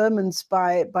sermons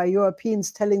by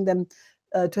Europeans telling them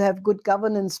to have good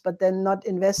governance, but then not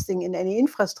investing in any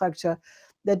infrastructure.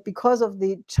 That because of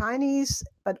the Chinese,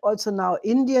 but also now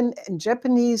Indian and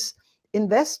Japanese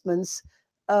investments,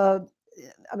 the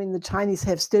Chinese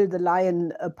have still the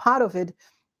lion part of it,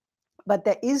 but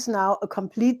there is now a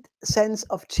complete sense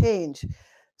of change.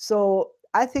 So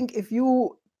I think if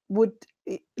you would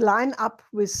line up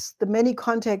with the many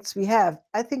contacts we have,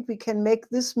 I think we can make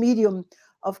this medium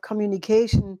of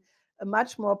communication a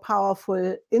much more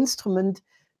powerful instrument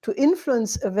to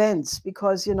influence events,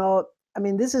 because,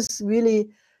 this is really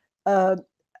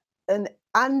an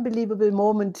unbelievable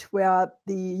moment where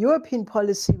the European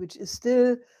policy, which is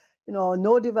still,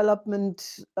 no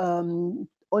development,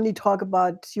 only talk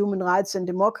about human rights and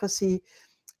democracy.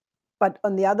 But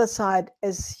on the other side,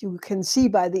 as you can see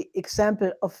by the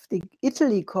example of the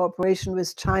Italy cooperation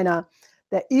with China,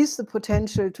 there is the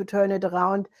potential to turn it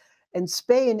around. And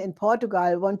Spain and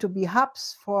Portugal want to be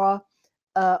hubs for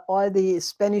all the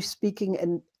Spanish-speaking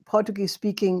and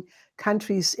Portuguese-speaking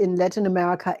countries in Latin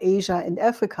America, Asia, and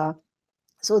Africa.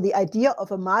 So the idea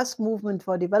of a mass movement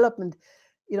for development,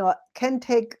 can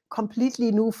take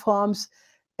completely new forms.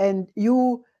 And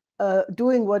you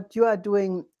doing what you are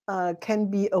doing can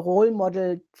be a role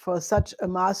model for such a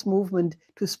mass movement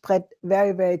to spread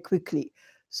very, very quickly.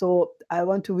 So I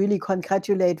want to really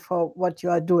congratulate for what you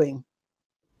are doing.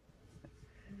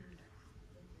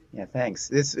 Yeah, thanks.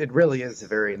 It really is a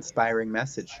very inspiring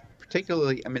message.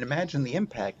 Particularly, imagine the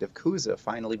impact of Kuza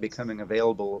finally becoming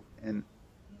available in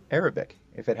Arabic,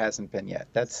 if it hasn't been yet.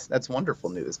 That's wonderful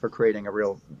news for creating a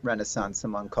real renaissance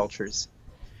among cultures.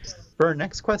 For our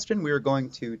next question, we are going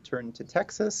to turn to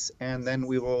Texas, and then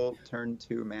we will turn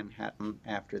to Manhattan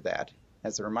after that.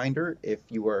 As a reminder, if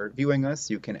you are viewing us,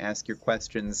 you can ask your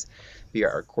questions via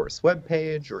our course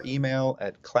webpage or email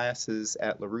at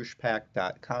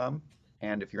classes@LaRouchePAC.com.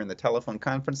 And if you're in the telephone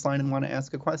conference line and want to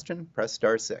ask a question, press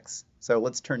 *6. So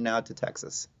let's turn now to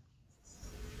Texas.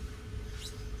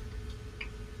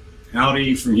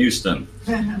 Howdy from Houston.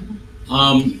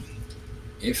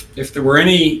 If there were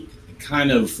any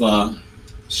kind of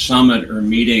summit or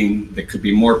meeting that could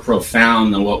be more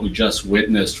profound than what we just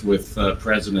witnessed with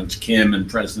Presidents Kim and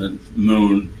President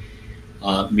Moon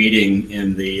meeting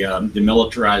in the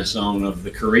demilitarized zone of the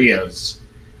Koreas,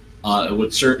 it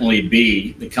would certainly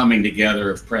be the coming together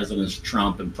of Presidents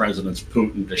Trump and Presidents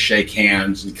Putin to shake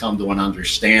hands and come to an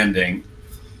understanding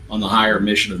on the higher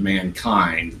mission of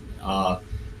mankind.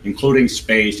 including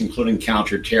space, including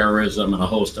counterterrorism, and a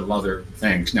host of other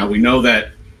things. Now, we know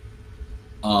that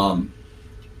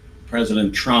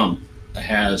President Trump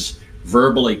has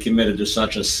verbally committed to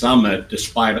such a summit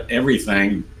despite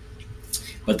everything,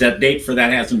 but that date for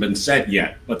that hasn't been set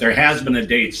yet. But there has been a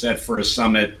date set for a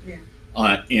summit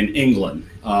in England,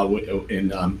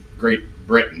 in Great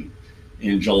Britain,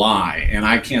 in July, and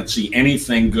I can't see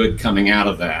anything good coming out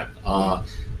of that.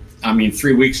 I mean,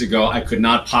 3 weeks ago, I could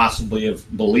not possibly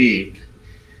have believed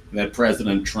that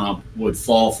President Trump would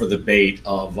fall for the bait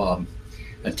of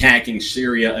attacking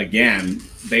Syria again,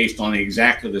 based on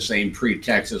exactly the same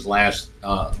pretext as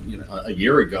a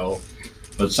year ago.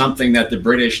 But something that the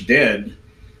British did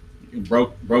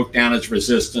broke down its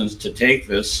resistance to take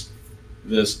this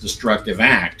destructive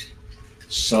act.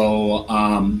 So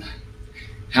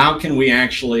how can we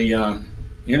actually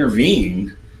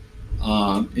intervene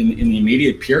in the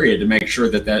immediate period to make sure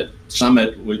that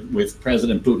summit with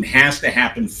President Putin has to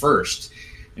happen first,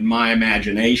 in my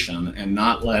imagination, and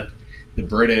not let the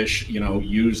British,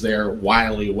 use their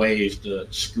wily ways to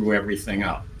screw everything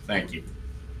up? Thank you.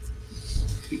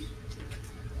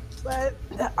 Well,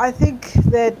 I think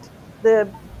that the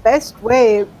best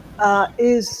way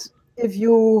is if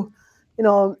you,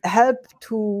 help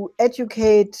to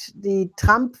educate the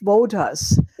Trump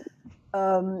voters,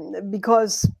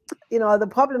 because the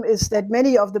problem is that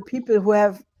many of the people who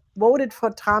have voted for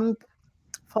Trump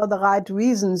for the right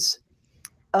reasons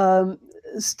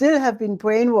still have been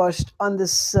brainwashed on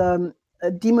this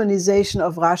demonization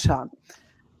of Russia.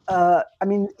 I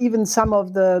mean, even some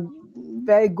of the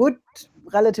very good,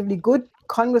 relatively good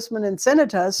congressmen and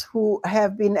senators who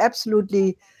have been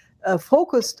absolutely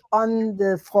focused on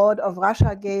the fraud of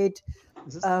Russiagate,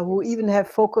 who even have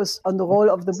focused on the role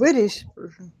of the British.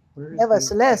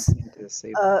 Nevertheless,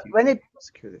 when it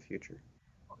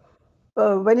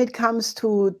comes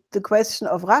to the question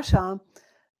of Russia,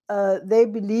 they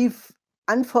believe,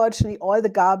 unfortunately, all the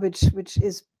garbage which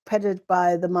is peddled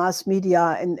by the mass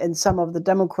media and some of the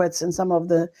Democrats and some of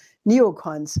the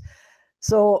neocons.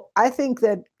 So I think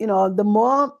that, the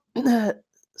more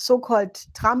so-called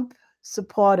Trump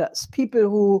supporters, people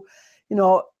who,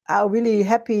 are really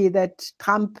happy that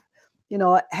Trump,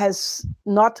 has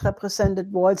not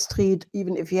represented Wall Street,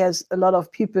 even if he has a lot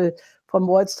of people from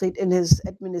Wall Street in his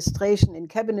administration, in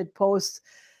cabinet posts.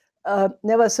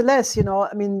 Nevertheless,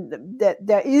 I mean,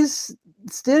 there is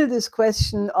still this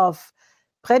question of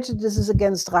prejudices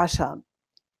against Russia.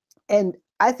 And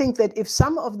I think that if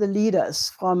some of the leaders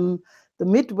from the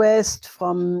Midwest,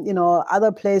 from,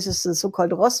 other places, the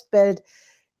so-called Rust Belt,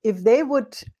 if they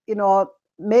would,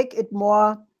 make it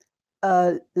more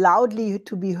loudly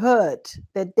to be heard,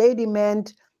 that they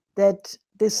demand that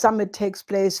this summit takes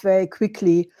place very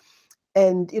quickly,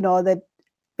 and that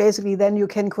basically then you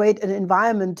can create an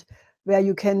environment where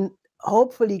you can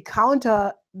hopefully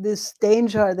counter this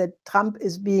danger that Trump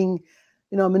is being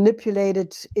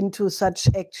manipulated into such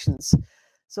actions.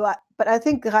 So but I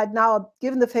think right now,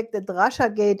 given the fact that the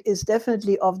Russiagate is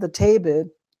definitely off the table,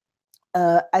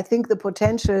 I think the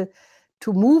potential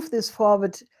to move this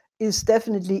forward is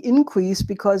definitely increased,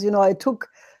 because it took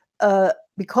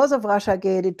because of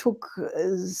Russiagate, it took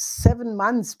 7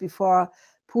 months before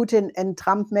Putin and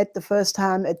Trump met the first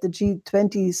time at the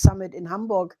G20 summit in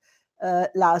Hamburg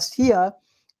last year,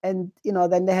 and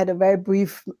then they had a very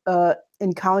brief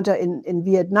encounter in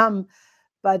Vietnam,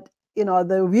 but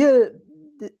the real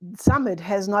summit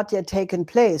has not yet taken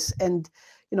place. And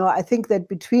I think that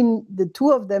between the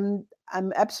two of them,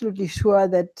 I'm absolutely sure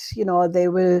that they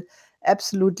will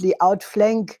absolutely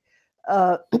outflank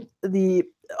the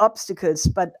obstacles.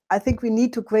 But I think we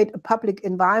need to create a public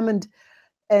environment,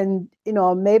 and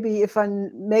maybe if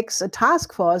one makes a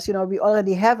task force, we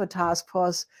already have a task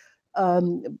force,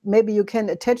 maybe you can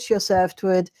attach yourself to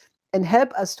it and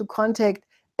help us to contact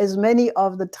as many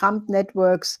of the Trump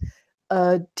networks,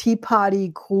 Tea Party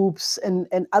groups,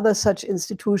 and other such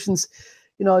institutions,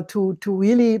 to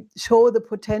really show the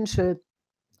potential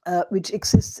which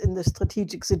exists in the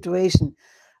strategic situation.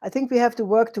 I think we have to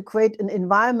work to create an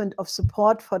environment of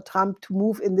support for Trump to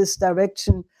move in this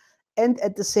direction, and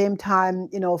at the same time,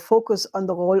 focus on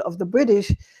the role of the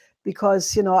British,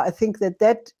 because, I think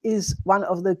that is one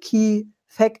of the key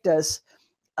factors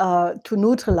to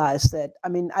neutralize that. I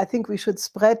mean, I think we should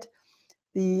spread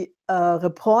the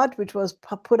report which was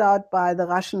put out by the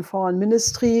Russian Foreign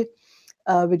Ministry,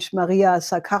 which Maria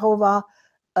Zakharova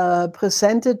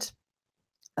presented.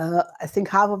 I think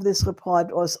half of this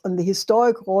report was on the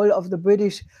historic role of the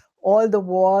British, all the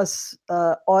wars,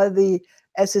 all the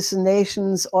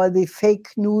assassinations, all the fake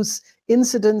news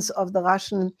incidents of the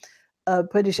Russian of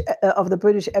the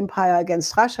British Empire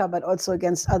against Russia, but also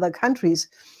against other countries.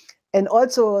 And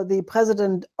also the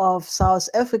president of South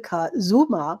Africa,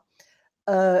 Zuma,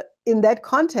 in that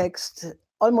context,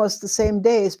 almost the same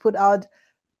day, has put out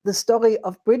the story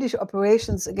of British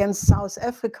operations against South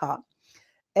Africa.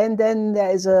 And then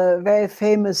there is a very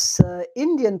famous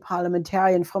Indian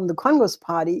parliamentarian from the Congress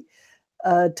Party,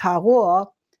 Tharoor,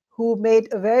 who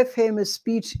made a very famous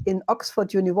speech in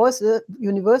Oxford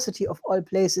University of all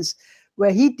places,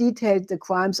 where he detailed the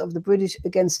crimes of the British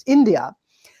against India.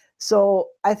 So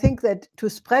I think that to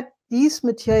spread these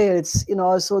materials,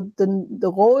 so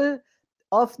the role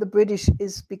of the British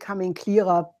is becoming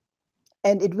clearer,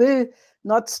 and it will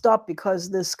not stop, because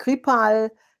the Skripal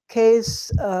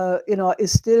case,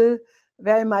 is still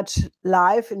very much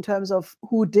live in terms of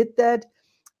who did that.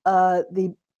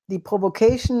 The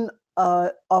provocation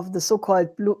of the so-called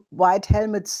white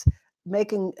helmets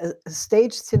making a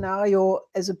stage scenario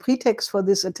as a pretext for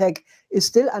this attack is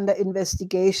still under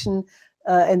investigation,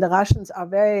 and the Russians are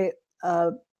very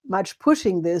much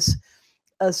pushing this.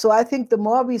 So I think the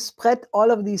more we spread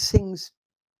all of these things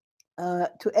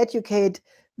to educate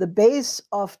the base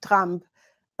of Trump,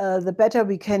 the better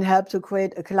we can help to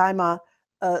create a climate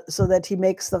so that he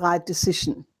makes the right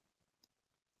decision.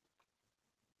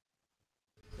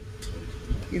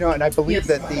 And I believe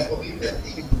that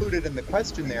included in the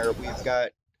question there, we've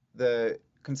got the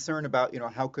concern about,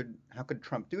 how could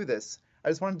Trump do this? I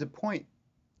just wanted to point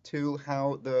to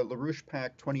how the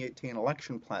LaRouchePAC 2018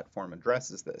 election platform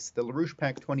addresses this. The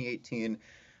LaRouchePAC 2018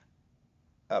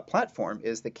 platform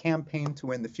is the campaign to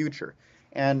win the future.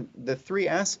 And the three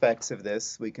aspects of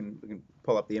this, we can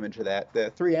pull up the image of that. The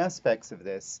three aspects of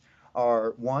this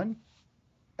are: one,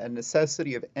 a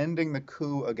necessity of ending the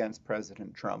coup against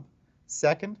President Trump;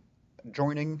 second,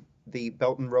 joining the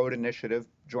Belt and Road Initiative,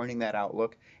 joining that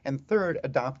outlook; and third,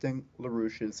 adopting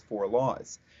LaRouche's 4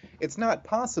 laws. It's not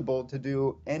possible to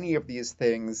do any of these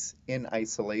things in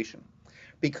isolation,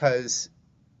 because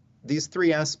these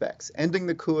three aspects, ending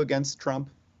the coup against Trump,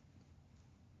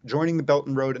 joining the Belt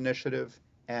and Road Initiative,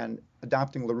 and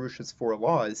adopting LaRouche's 4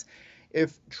 laws,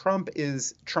 if Trump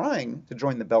is trying to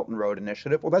join the Belt and Road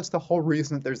Initiative, well, that's the whole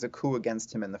reason that there's a coup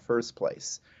against him in the first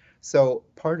place. So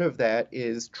part of that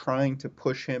is trying to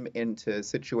push him into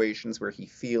situations where he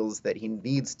feels that he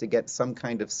needs to get some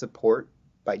kind of support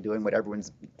by doing what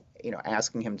everyone's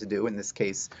asking him to do, in this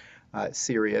case,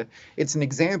 Syria. It's an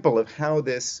example of how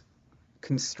this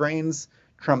constrains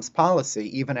Trump's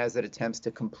policy, even as it attempts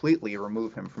to completely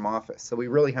remove him from office. So we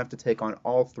really have to take on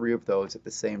all three of those at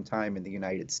the same time in the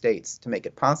United States to make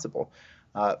it possible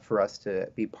for us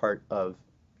to be part of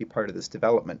this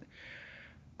development.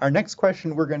 Our next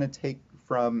question we're going to take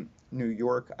from New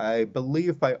York. I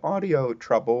believe by audio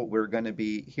trouble, we're going to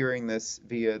be hearing this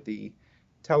via the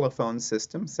telephone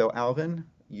system. So Alvin,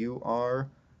 you are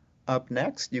up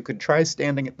next. You could try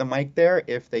standing at the mic there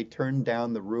if they turn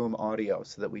down the room audio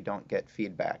so that we don't get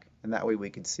feedback. And that way we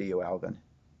can see you, Alvin.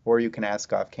 Or you can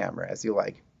ask off camera as you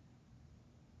like.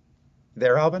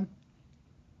 There, Alvin?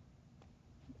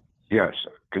 Yes.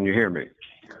 Can you hear me?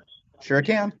 Sure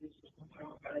can.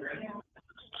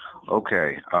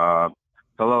 Okay.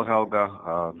 Hello,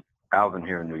 Helga. Alvin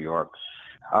here in New York.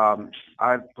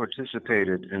 I've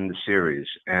participated in the series,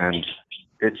 and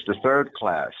it's the third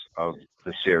class of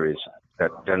the series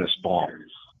that Dennis Baum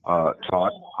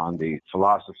taught on the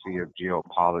philosophy of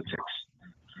geopolitics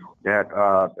that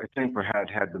I think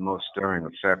perhaps had the most stirring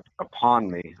effect upon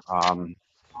me,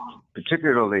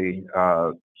 particularly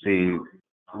the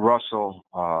Russell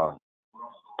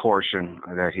portion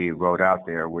that he wrote out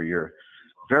there, where you're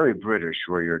very British,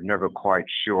 where you're never quite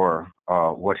sure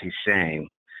what he's saying,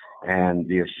 and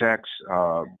the effects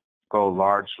go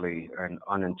largely and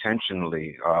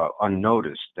unintentionally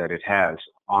unnoticed that it has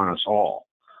on us all.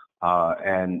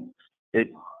 And it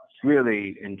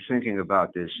really, in thinking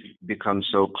about this, becomes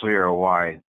so clear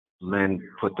why Lynn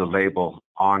put the label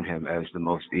on him as the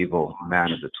most evil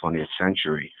man of the 20th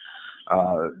century.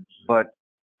 But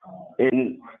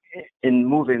in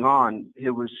moving on,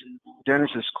 it was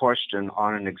Dennis's question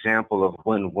on an example of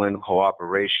win-win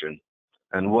cooperation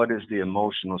and what is the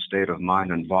emotional state of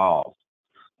mind involved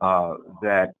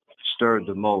that stirred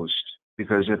the most.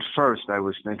 Because at first I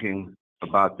was thinking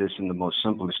about this in the most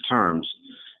simplest terms,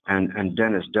 and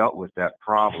Dennis dealt with that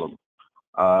problem.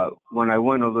 When I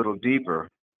went a little deeper,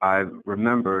 I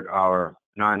remembered our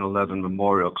 9/11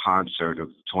 memorial concert of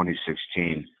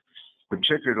 2016,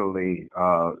 particularly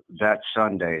that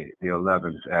Sunday, the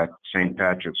 11th, at St.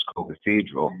 Patrick's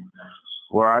Co-Cathedral,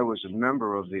 where I was a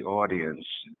member of the audience.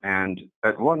 And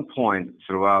at one point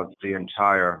throughout the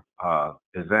entire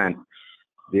event,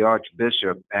 the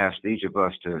Archbishop asked each of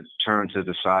us to turn to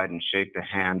the side and shake the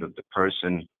hand of the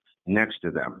person next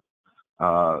to them.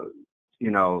 You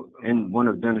know, and one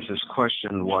of Dennis's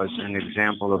questions was an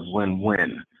example of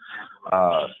win-win.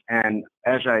 And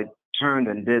as I turned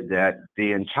and did that,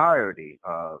 the entirety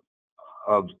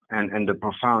and the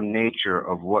profound nature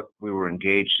of what we were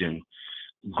engaged in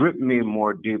gripped me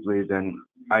more deeply than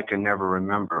I can never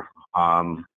remember.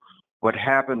 What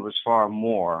happened was far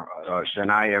more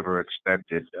than I ever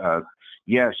expected.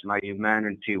 Yes, my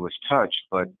humanity was touched,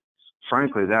 but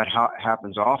frankly, that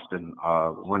happens often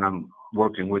when I'm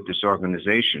working with this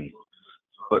organization.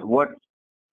 But what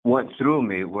went through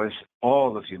me was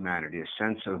all of humanity, a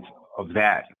sense of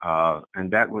that. And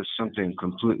that was something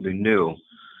completely new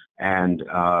and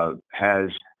has,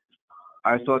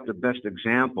 I thought, the best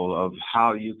example of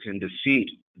how you can defeat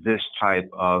this type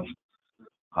of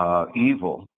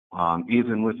evil,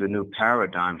 even with the new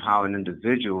paradigm, how an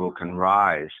individual can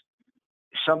rise.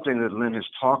 Something that Lynn has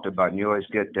talked about, and you always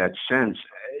get that sense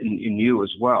in you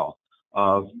as well,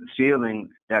 of feeling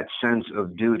that sense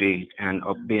of duty and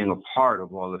of being a part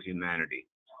of all of humanity.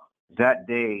 That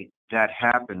day, that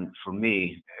happened for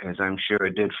me, as I'm sure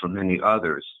it did for many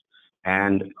others.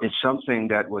 And it's something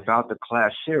that without the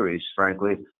class series,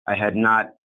 frankly, I had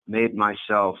not made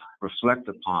myself reflect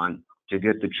upon to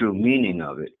get the true meaning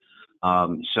of it.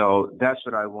 So that's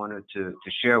what I wanted to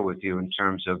share with you in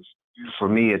terms of, for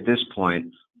me at this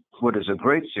point, what is a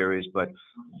great series, but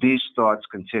these thoughts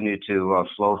continue to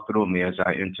flow through me as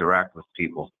I interact with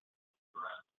people.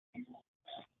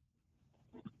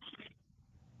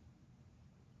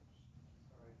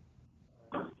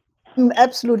 I'm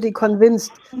absolutely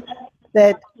convinced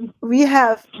that we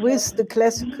have, with the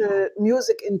classical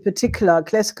music in particular,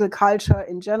 classical culture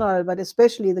in general, but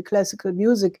especially the classical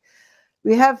music,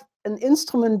 we have an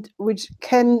instrument which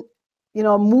can, you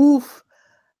know, move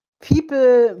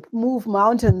people, move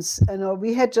mountains. You know,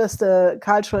 we had just a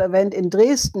cultural event in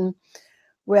Dresden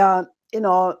where, you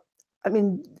know, I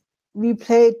mean, we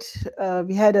played,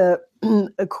 we had a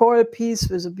choral piece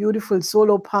with a beautiful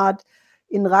solo part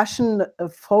in Russian, a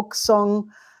folk song.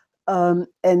 And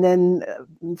then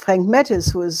Frank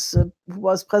Mattis, who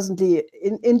was presently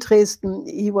in Dresden,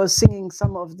 he was singing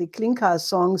some of the Klinka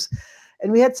songs.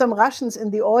 And we had some Russians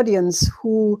in the audience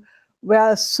who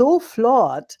were so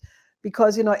floored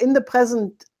because, you know, in the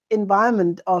present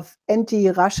environment of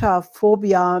anti-Russia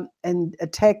phobia and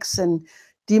attacks and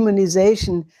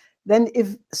demonization, then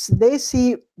if they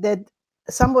see that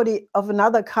somebody of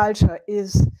another culture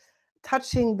is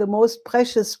touching the most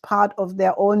precious part of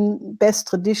their own best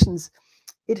traditions,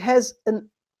 it has an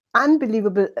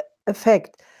unbelievable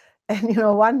effect. And, you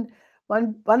know,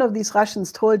 one of these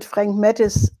Russians told Frank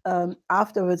Mattis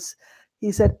afterwards,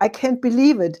 he said, "I can't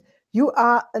believe it. You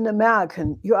are an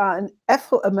American, you are an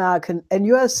Afro-American, and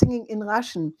you are singing in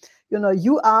Russian. You know,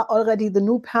 you are already the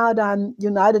new paradigm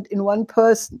united in one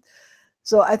person."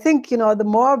 So I think, you know, the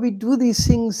more we do these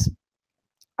things,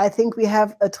 I think we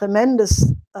have a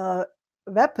tremendous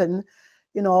weapon,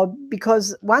 you know,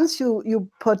 because once you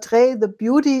portray the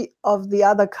beauty of the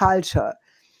other culture,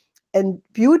 and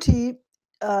beauty,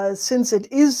 since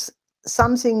it is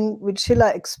something which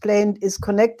Schiller explained is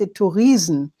connected to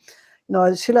reason. You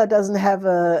know, Schiller doesn't have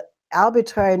an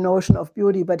arbitrary notion of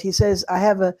beauty, but he says, I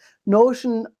have a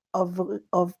notion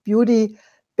of beauty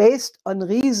based on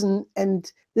reason,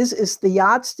 and this is the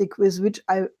yardstick with which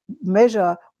I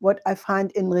measure what I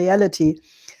find in reality.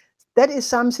 That is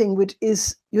something which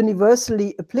is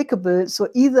universally applicable. So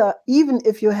even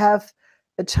if you have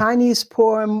a Chinese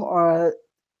poem or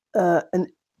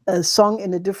a song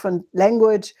in a different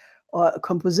language or a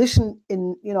composition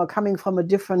in, you know, coming from a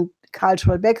different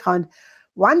cultural background,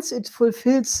 once it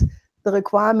fulfills the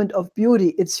requirement of beauty,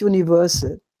 it's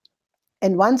universal.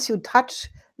 And once you touch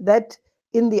that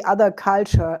in the other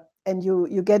culture and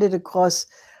you get it across,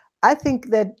 I think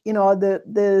that, you know,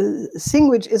 the thing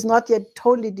which is not yet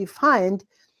totally defined,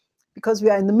 because we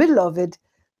are in the middle of it,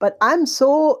 but I'm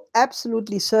so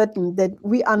absolutely certain that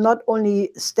we are not only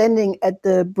standing at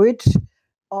the bridge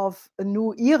of a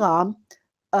new era,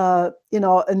 you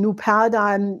know, a new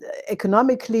paradigm,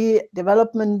 economically,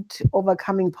 development,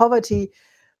 overcoming poverty,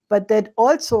 but that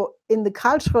also in the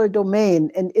cultural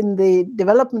domain and in the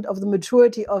development of the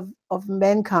maturity of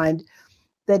mankind,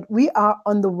 that we are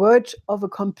on the verge of a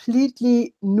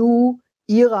completely new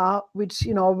era, which,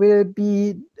 you know, will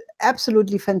be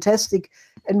absolutely fantastic.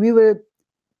 And we will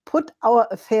put our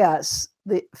affairs,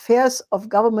 the affairs of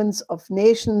governments, of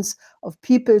nations, of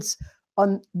peoples,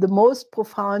 on the most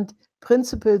profound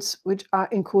principles which are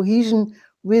in cohesion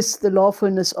with the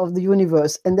lawfulness of the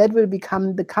universe. And that will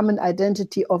become the common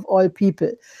identity of all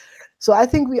people. So I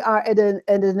think we are at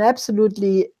an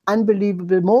absolutely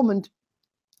unbelievable moment.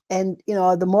 And, you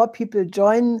know, the more people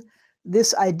join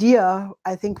this idea,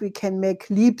 I think we can make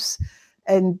leaps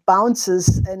and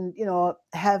bounces and, you know,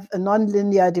 have a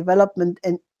nonlinear development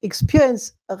and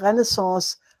experience a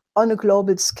renaissance on a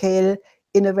global scale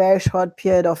in a very short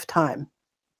period of time.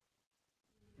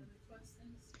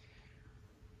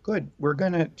 Good. We're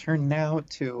going to turn now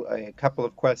to a couple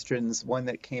of questions, one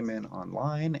that came in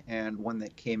online and one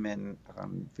that came in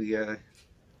via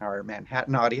our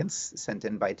Manhattan audience, sent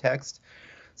in by text.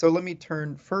 So let me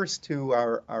turn first to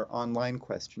our online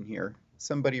question here.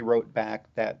 Somebody wrote back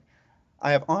that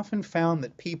I have often found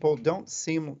that people don't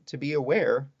seem to be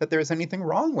aware that there's anything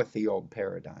wrong with the old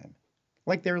paradigm,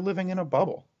 like they're living in a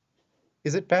bubble.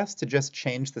 Is it best to just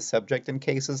change the subject in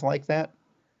cases like that?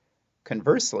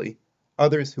 Conversely,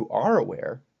 others who are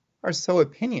aware are so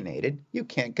opinionated you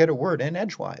can't get a word in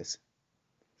edgewise.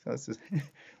 So this is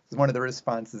one of the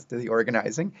responses to the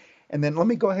organizing. And then let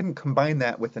me go ahead and combine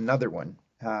that with another one.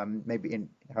 Maybe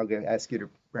I'll ask you to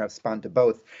respond to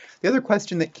both. The other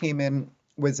question that came in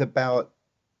was about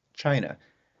China.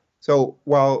 So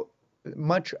while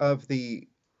much of the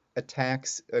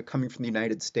attacks coming from the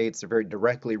United States are very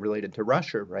directly related to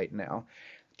Russia right now,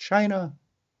 China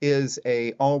is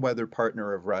an all-weather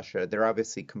partner of Russia. They're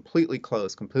obviously completely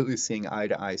close, completely seeing eye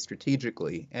to eye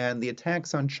strategically, and the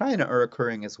attacks on China are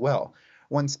occurring as well.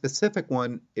 One specific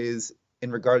one is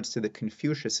in regards to the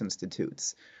Confucius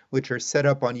Institutes, which are set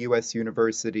up on US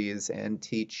universities and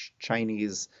teach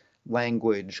Chinese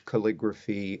language,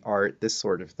 calligraphy, art, this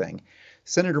sort of thing.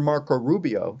 Senator Marco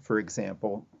Rubio, for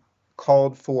example,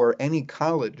 called for any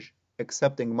college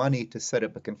accepting money to set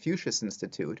up a Confucius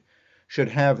Institute should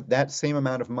have that same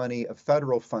amount of money of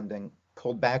federal funding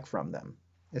pulled back from them,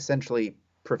 essentially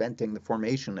preventing the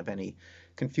formation of any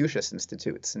Confucius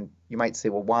Institutes. And you might say,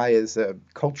 well, why is a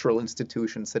cultural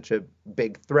institution such a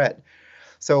big threat?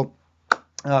 So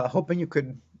hoping you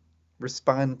could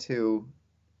respond to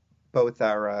both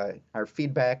our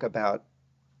feedback about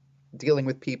dealing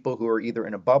with people who are either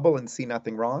in a bubble and see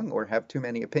nothing wrong or have too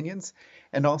many opinions,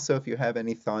 and also if you have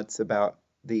any thoughts about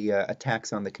the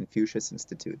attacks on the Confucius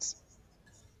Institutes.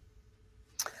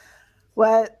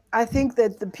 Well, I think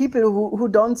that the people who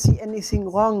don't see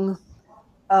anything wrong,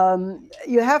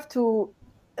 you have to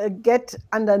get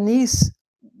underneath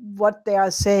what they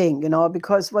are saying, you know,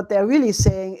 because what they're really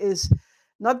saying is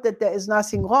not that there is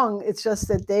nothing wrong, it's just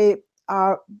that they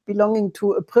are belonging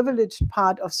to a privileged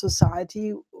part of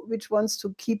society which wants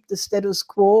to keep the status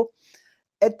quo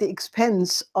at the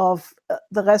expense of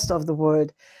the rest of the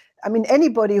world. I mean,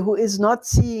 anybody who is not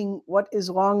seeing what is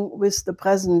wrong with the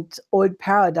present old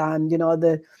paradigm, you know,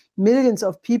 the millions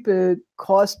of people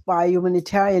caused by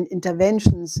humanitarian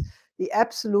interventions, the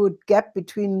absolute gap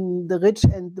between the rich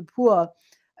and the poor.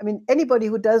 I mean, anybody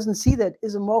who doesn't see that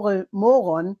is a moral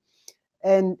moron.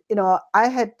 And, you know, I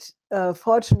had,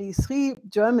 fortunately, 3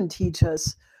 German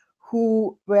teachers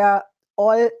who were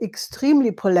all extremely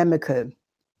polemical.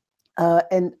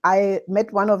 And I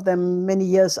met one of them many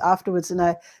years afterwards, and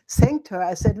I thanked her.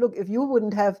 I said, look, if you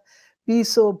wouldn't have been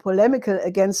so polemical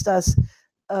against us,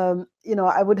 you know,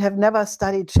 I would have never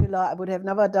studied Schiller. I would have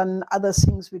never done other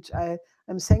things, which I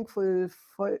am thankful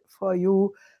for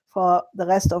you for the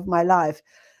rest of my life.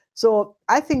 So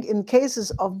I think in cases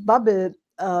of bubble,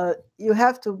 you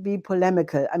have to be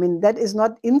polemical. I mean, that is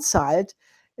not insult,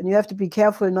 and you have to be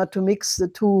careful not to mix the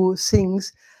two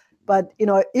things. But, you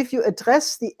know, if you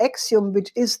address the axiom,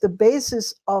 which is the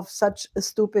basis of such a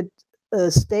stupid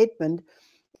statement,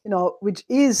 you know, which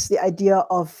is the idea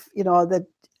of, you know, that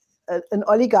an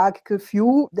oligarchical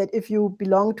view that if you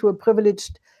belong to a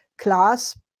privileged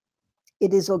class,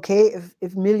 it is okay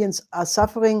if millions are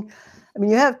suffering. I mean,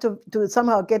 you have to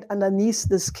somehow get underneath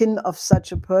the skin of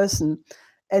such a person.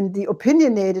 And the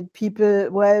opinionated people,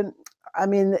 well, I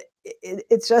mean,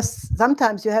 it's just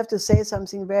sometimes you have to say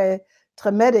something very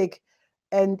dramatic,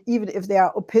 and even if they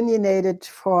are opinionated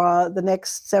for the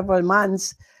next several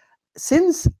months,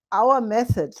 since our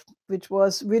method, which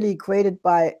was really created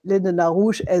by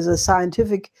LaRouche as a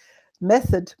scientific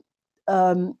method,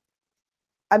 I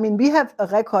mean, we have a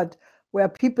record where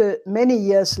people many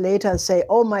years later say,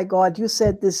 oh my God, you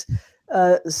said this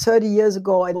 30 years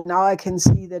ago, and now I can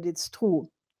see that it's true.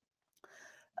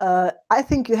 I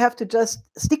think you have to just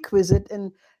stick with it,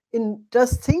 and in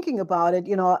just thinking about it,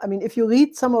 you know, I mean, if you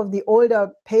read some of the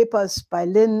older papers by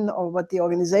Lin or what the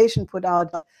organization put out,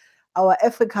 our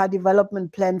Africa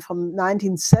development plan from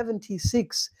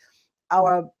 1976,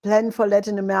 our plan for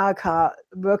Latin America,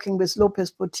 working with Lopez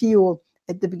Portillo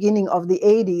at the beginning of the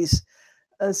 80s,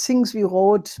 things we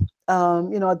wrote,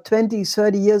 you know, 20,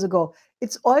 30 years ago,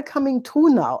 it's all coming true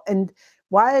now. And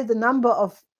while the number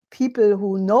of people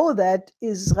who know that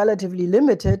is relatively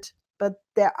limited, but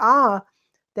there are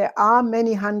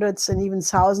many hundreds and even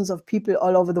thousands of people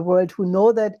all over the world who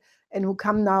know that and who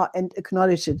come now and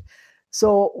acknowledge it.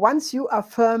 So once you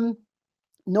affirm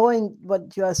knowing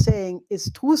what you are saying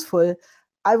is truthful,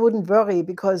 I wouldn't worry,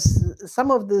 because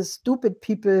some of the stupid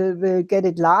people will get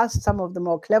it last, some of the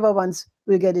more clever ones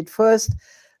will get it first.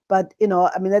 But,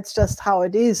 I mean, that's just how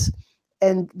it is.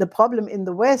 And the problem in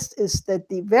the West is that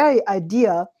the very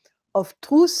idea of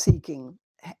truth-seeking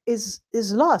is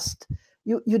lost.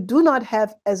 You do not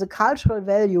have, as a cultural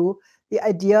value, the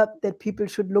idea that people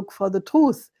should look for the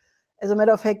truth. As a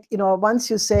matter of fact, once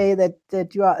you say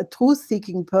that you are a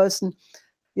truth-seeking person,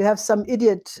 you have some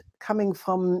idiot coming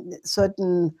from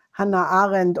certain Hannah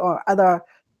Arendt or other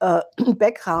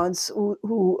backgrounds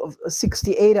who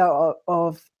 68er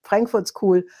or Frankfurt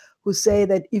School, who say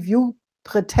that if you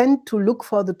pretend to look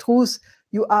for the truth,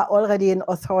 you are already an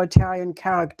authoritarian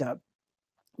character,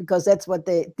 because that's what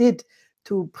they did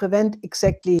to prevent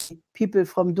exactly people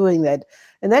from doing that.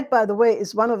 And that, by the way,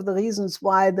 is one of the reasons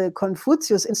why the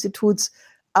Confucius Institutes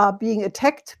are being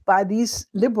attacked by these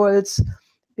liberals,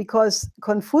 because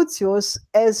Confucius,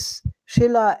 as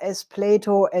Schiller, as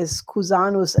Plato, as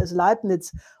Cusanus, as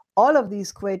Leibniz, all of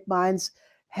these great minds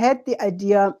had the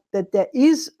idea that there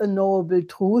is a knowable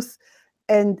truth.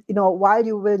 And, while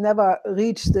you will never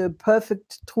reach the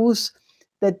perfect truth,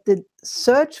 that the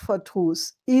search for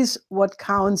truth is what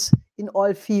counts in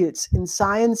all fields, in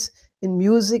science, in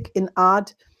music, in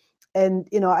art. And,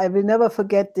 I will never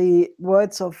forget the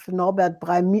words of Norbert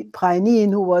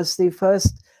Breinin, who was the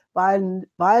first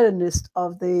violinist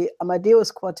of the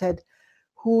Amadeus Quartet,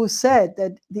 who said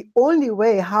that the only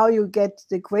way how you get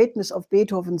the greatness of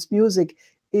Beethoven's music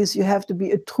is you have to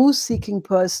be a truth-seeking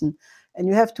person, and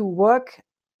you have to work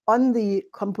on the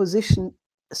composition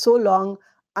so long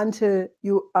until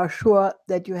you are sure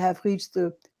that you have reached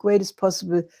the greatest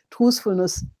possible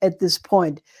truthfulness at this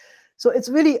point. So it's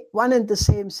really one and the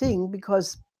same thing,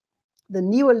 because the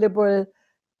neoliberal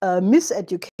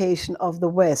miseducation of the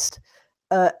West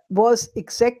was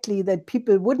exactly that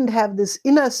people wouldn't have this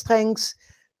inner strength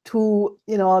to,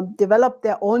 develop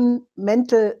their own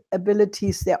mental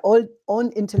abilities, their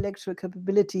own intellectual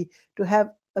capability, to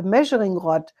have a measuring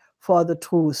rod for the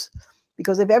truth.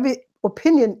 Because if every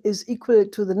opinion is equal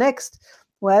to the next,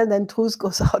 well, then truth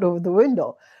goes out of the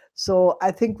window. So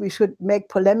I think we should make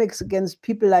polemics against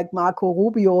people like Marco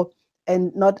Rubio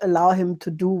and not allow him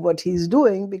to do what he's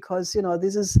doing, because,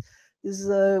 this is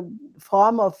a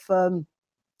form of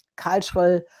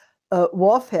cultural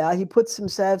warfare. He puts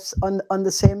himself on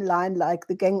the same line like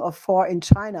the Gang of Four in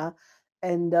China,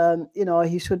 and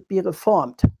he should be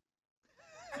reformed.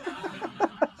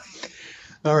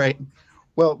 All right.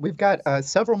 Well, we've got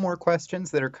several more questions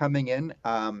that are coming in.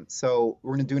 So what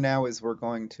we're going to do now is we're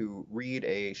going to read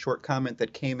a short comment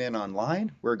that came in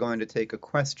online. We're going to take a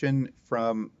question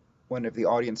from one of the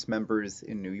audience members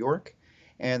in New York,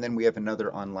 and then we have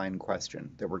another online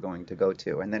question that we're going to go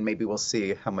to. And then maybe we'll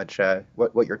see how much,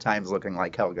 what your time's looking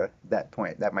like, Helga, at that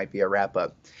point. That might be a wrap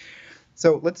up.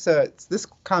 So let's, this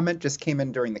comment just came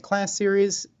in during the class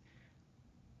series.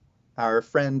 Our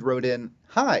friend wrote in,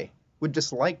 "Hi. Would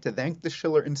just like to thank the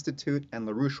Schiller Institute and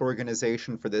LaRouche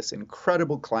organization for this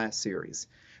incredible class series,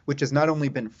 which has not only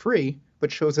been free,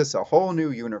 but shows us a whole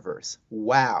new universe.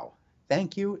 Wow.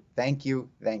 Thank you, thank you,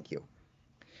 thank you."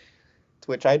 To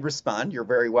which I'd respond, "You're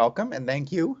very welcome, and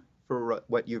thank you for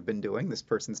what you've been doing. This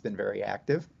person's been very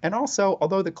active. And also,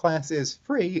 although the class is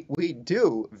free, we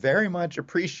do very much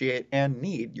appreciate and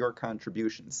need your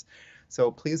contributions. So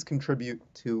please contribute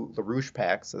to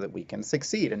LaRouchePAC so that we can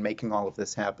succeed in making all of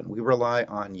this happen. We rely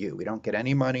on you. We don't get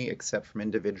any money except from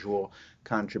individual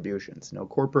contributions. No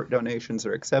corporate donations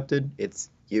are accepted. It's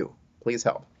you. Please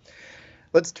help."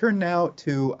 Let's turn now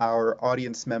to our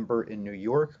audience member in New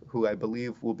York, who I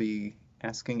believe will be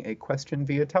asking a question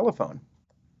via telephone.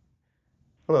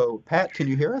 Hello, Pat, can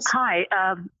you hear us? Hi.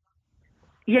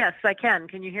 Yes, I can.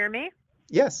 Can you hear me?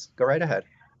 Yes, go right ahead.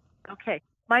 Okay.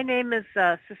 My name is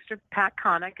Sister Pat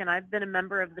Connick, and I've been a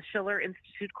member of the Schiller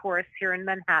Institute Chorus here in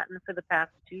Manhattan for the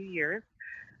past 2 years.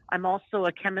 I'm also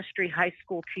a chemistry high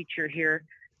school teacher here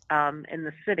in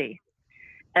the city.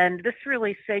 And this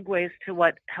really segues to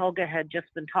what Helga had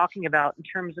just been talking about in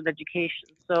terms of education.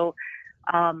 So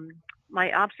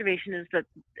my observation is that,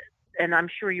 and I'm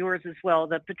sure yours as well,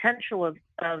 the potential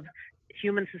of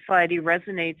human society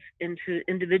resonates into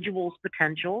individuals'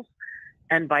 potentials,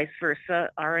 and vice versa.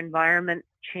 Our environment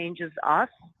changes us,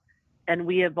 and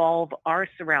we evolve our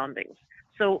surroundings.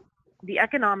 So the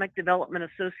economic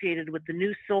development associated with the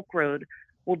new Silk Road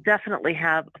will definitely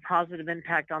have a positive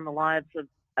impact on the lives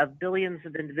of billions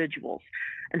of individuals.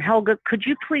 And Helga, could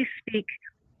you please speak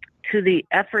to the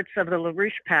efforts of the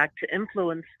LaRouchePAC to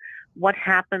influence what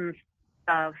happens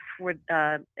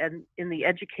and in the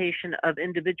education of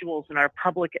individuals in our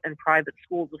public and private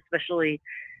schools, especially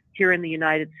here in the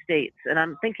United States? And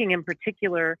I'm thinking in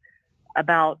particular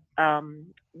about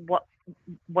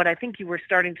what I think you were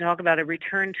starting to talk about, a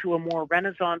return to a more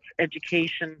Renaissance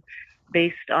education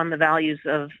based on the values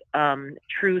of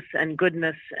truth and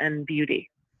goodness and beauty.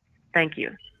 Thank you.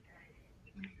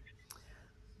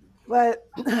 Well,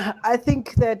 I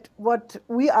think that what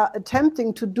we are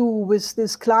attempting to do with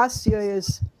this class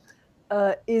series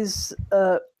is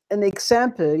an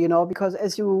example, you know, because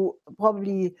as you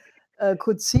probably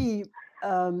could see,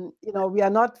 you know, we are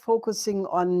not focusing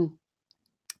on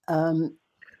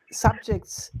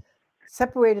subjects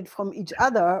separated from each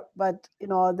other, but, you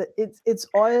know, it's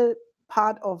all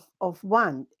part of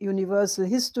one: universal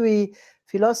history,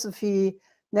 philosophy,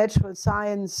 natural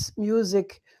science,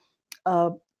 music,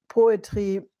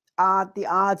 poetry, art, the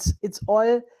arts. It's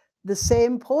all the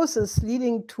same process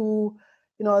leading to,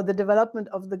 you know, the development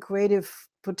of the creative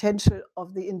potential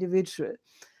of the individual.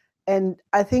 And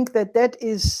I think that that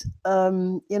is,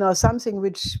 you know, something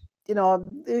which, you know,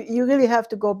 you really have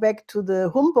to go back to the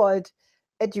Humboldt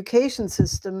education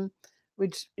system,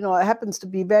 which, you know, happens to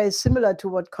be very similar to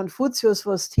what Confucius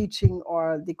was teaching,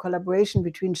 or the collaboration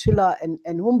between Schiller and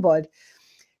Humboldt.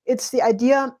 It's the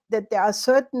idea that there are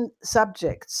certain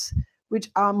subjects which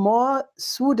are more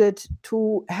suited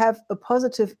to have a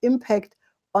positive impact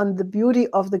on the beauty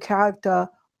of the character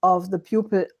of the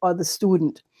pupil or the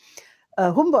student.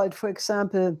 Humboldt, for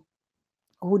example,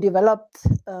 who developed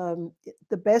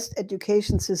the best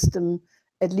education system,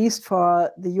 at least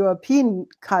for the European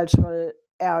cultural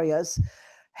areas,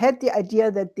 had the idea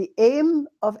that the aim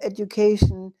of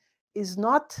education is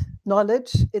not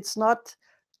knowledge, it's not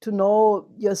to know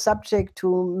your subject,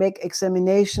 to make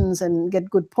examinations and get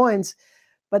good points,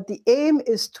 but the aim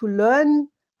is to learn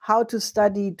how to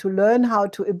study, to learn how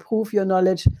to improve your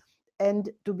knowledge,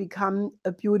 and to become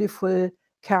a beautiful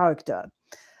character.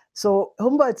 So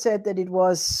Humboldt said that it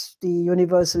was the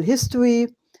universal history,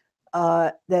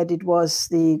 that it was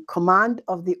the command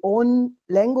of the own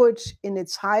language in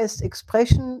its highest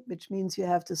expression, which means you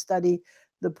have to study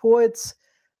the poets.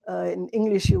 In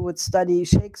English, you would study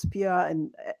Shakespeare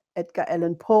and Edgar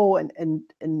Allan Poe and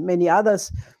many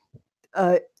others.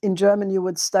 In German, you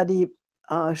would study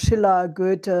Schiller,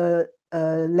 Goethe,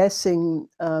 Lessing,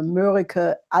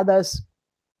 Mörike, others,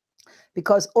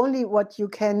 because only what you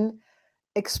can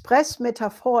express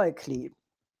metaphorically,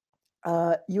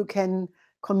 you can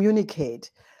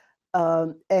communicate.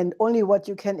 And only what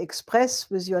you can express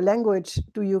with your language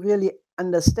do you really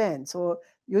understand. So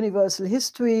universal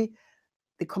history,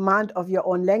 the command of your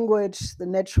own language, the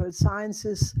natural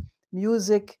sciences,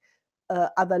 music,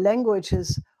 other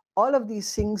languages, all of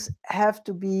these things have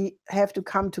to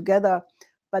come together.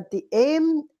 But the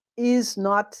aim is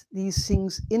not these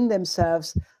things in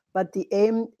themselves, but the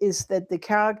aim is that the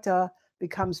character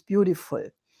becomes beautiful.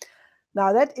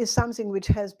 Now, that is something which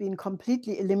has been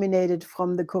completely eliminated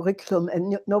from the curriculum,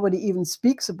 and nobody even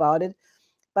speaks about it.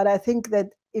 But I think that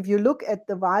if you look at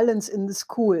the violence in the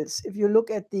schools, if you look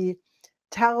at the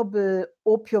terrible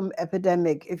opium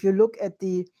epidemic, if you look at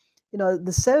the, you know,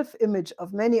 the self-image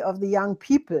of many of the young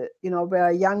people, you know,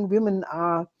 where young women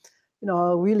are, you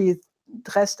know, really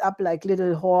dressed up like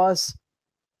little whores,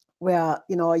 where,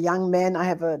 you know, young men, I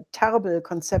have a terrible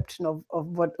conception of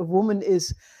what a woman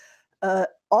is.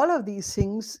 All of these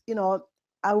things, you know,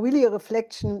 are really a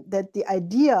reflection that the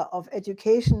idea of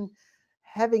education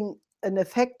having an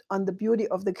effect on the beauty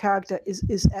of the character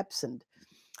is absent.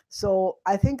 So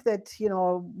I think that, you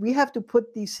know, we have to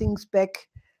put these things back.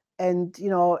 And, you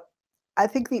know, I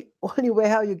think the only way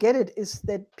how you get it is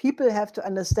that people have to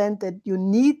understand that you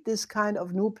need this kind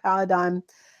of new paradigm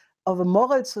of a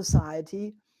moral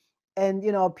society. And,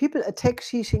 you know, people attack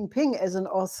Xi Jinping as an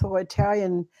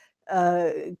authoritarian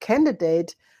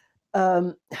candidate.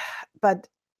 But,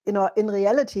 you know, in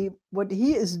reality, what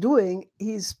he is doing,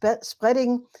 he's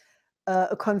spreading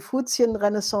a Confucian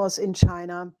Renaissance in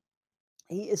China.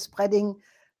 He is spreading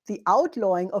the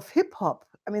outlawing of hip hop.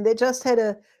 I mean, they just had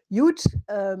a huge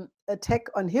attack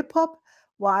on hip hop.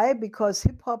 Why? Because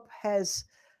hip hop has,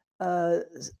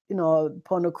 you know,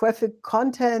 pornographic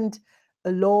content,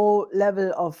 a low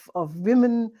level of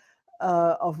women,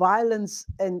 of violence,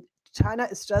 and China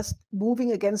is just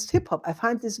moving against hip hop. I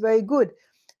find this very good.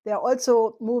 They are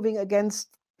also moving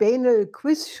against banal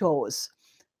quiz shows.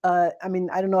 I mean,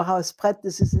 I don't know how spread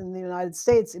this is in the United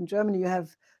States. In Germany, you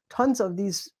have tons of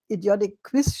these idiotic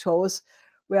quiz shows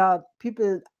where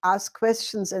people ask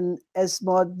questions, and as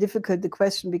more difficult the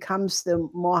question becomes, the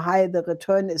more high the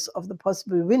return is of the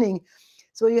possible winning.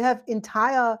 So you have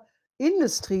entire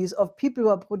industries of people who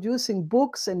are producing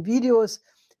books and videos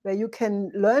where you can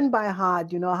learn by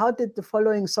heart, how did the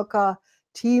following soccer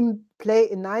team play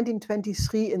in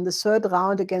 1923 in the third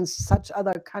round against such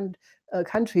other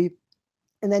country.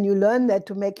 And then you learn that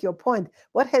to make your point.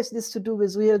 What has this to do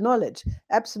with real knowledge?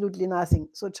 Absolutely nothing.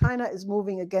 So China is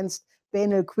moving against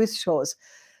banal quiz shows.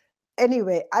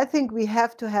 Anyway, I think we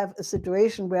have to have a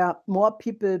situation where more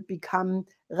people become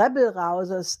rebel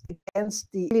rousers against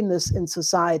the illness in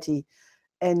society.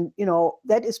 And,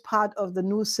 that is part of the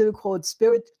new Silk Road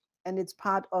spirit, and it's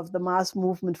part of the mass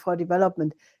movement for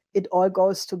development. It all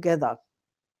goes together.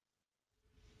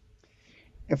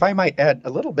 If I might add a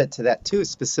little bit to that too,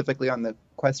 specifically on the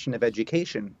question of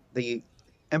education, the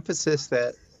emphasis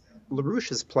that Lyndon LaRouche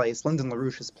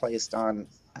has placed on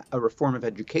a reform of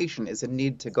education is a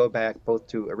need to go back both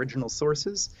to original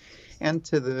sources and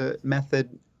to the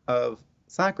method of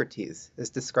Socrates, as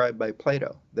described by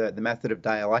Plato, the method of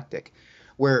dialectic,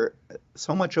 where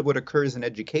so much of what occurs in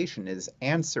education is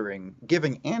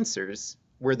giving answers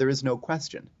where there is no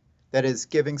question. That is,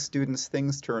 giving students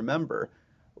things to remember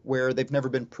where they've never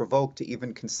been provoked to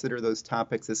even consider those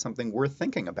topics as something worth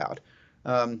thinking about.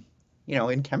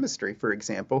 In chemistry, for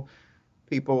example,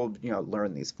 people,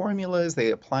 learn these formulas,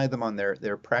 they apply them on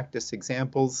their practice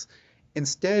examples.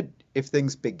 Instead, if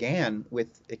things began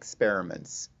with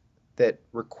experiments that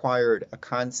required a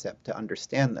concept to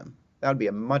understand them, that would be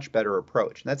a much better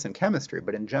approach. And that's in chemistry,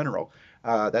 but in general,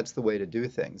 that's the way to do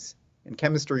things. In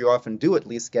chemistry, you often do at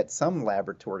least get some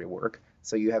laboratory work,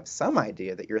 so you have some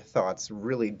idea that your thoughts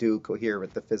really do cohere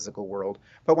with the physical world.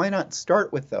 But why not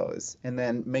start with those and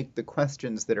then make the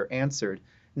questions that are answered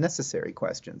necessary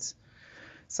questions?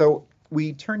 So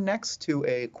we turn next to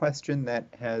a question that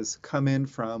has come in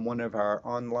from one of our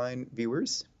online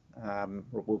viewers.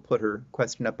 We'll put her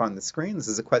question up on the screen. This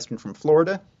is a question from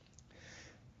Florida.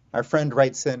 Our friend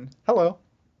writes in, "Hello,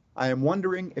 I am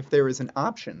wondering if there is an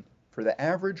option for the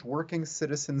average working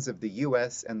citizens of the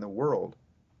U.S. and the world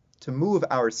to move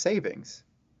our savings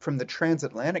from the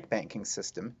transatlantic banking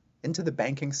system into the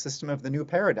banking system of the new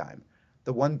paradigm,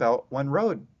 the One Belt, One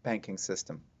Road banking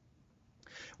system.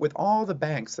 With all the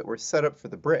banks that were set up for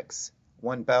the BRICS,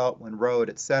 One Belt, One Road,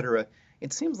 etc.,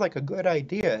 it seems like a good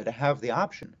idea to have the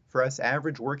option for us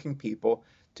average working people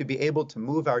to be able to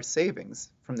move our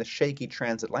savings from the shaky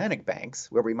transatlantic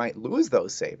banks, where we might lose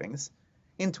those savings,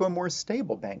 into a more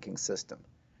stable banking system.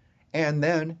 And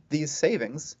then these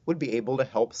savings would be able to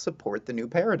help support the new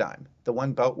paradigm, the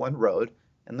One Belt, One Road,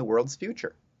 and the world's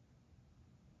future."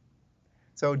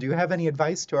 So do you have any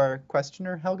advice to our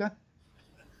questioner, Helga?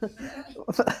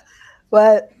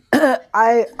 Well,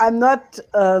 I'm not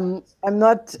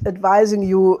advising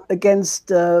you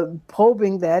against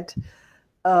probing that,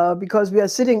 because we are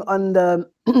sitting on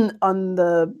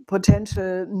the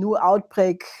potential new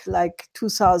outbreak like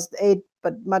 2008,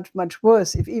 but much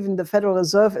worse. If even the Federal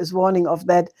Reserve is warning of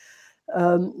that,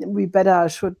 we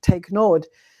should take note.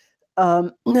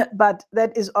 But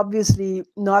that is obviously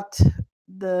not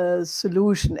the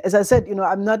solution. As I said,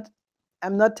 I'm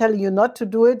not telling you not to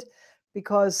do it,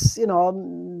 because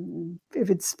if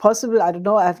it's possible, I don't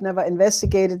know. I've never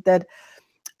investigated that.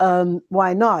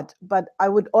 Why not? But I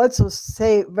would also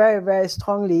say very, very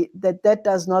strongly that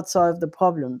does not solve the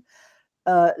problem.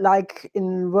 Like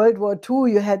in World War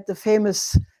II, you had the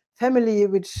famous family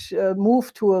which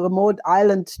moved to a remote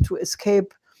island to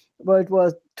escape World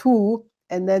War II,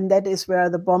 and then that is where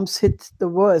the bombs hit the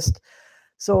worst.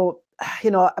 So,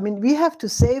 we have to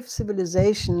save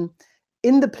civilization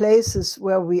in the places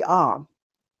where we are.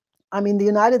 The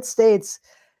United States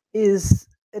is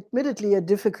admittedly a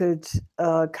difficult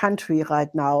country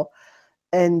right now.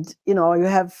 And, you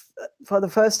have, for the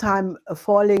first time, a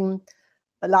falling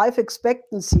life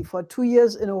expectancy for 2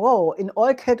 years in a row in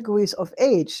all categories of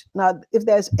age. Now, if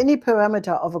there's any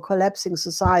parameter of a collapsing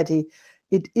society,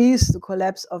 it is the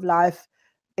collapse of life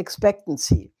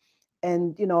expectancy.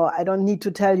 And, I don't need to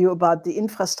tell you about the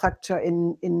infrastructure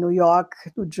in New York,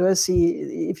 New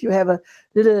Jersey. If you have a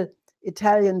little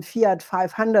Italian Fiat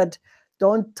 500,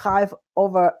 don't drive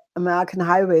over American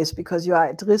highways, because you are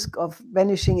at risk of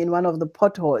vanishing in one of the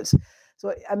potholes.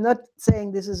 So I'm not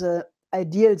saying this is an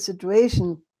ideal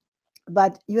situation,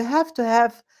 but you have to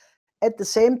have at the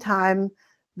same time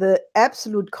the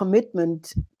absolute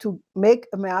commitment to make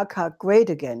America great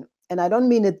again. And I don't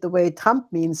mean it the way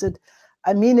Trump means it.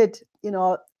 I mean it,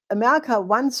 America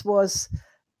once was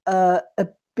a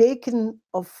beacon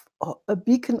of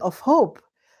hope.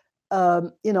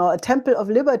 a temple of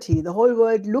liberty. The whole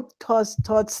world looked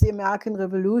towards the American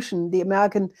Revolution, the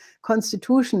American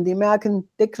Constitution, the American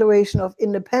Declaration of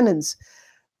Independence.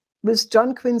 With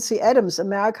John Quincy Adams,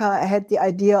 America had the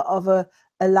idea of an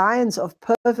alliance of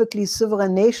perfectly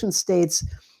sovereign nation states.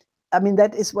 I mean,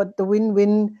 that is what the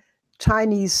win-win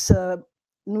Chinese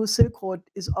New Silk Road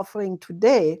is offering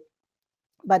today.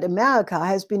 But America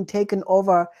has been taken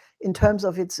over in terms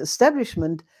of its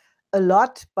establishment a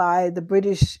lot by the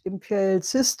British imperial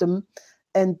system,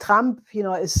 and Trump,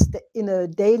 is in a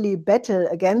daily battle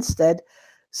against that.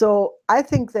 So I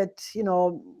think that,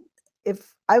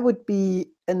 if I would be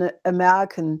an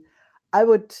American, I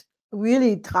would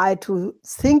really try to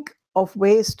think of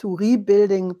ways to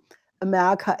rebuilding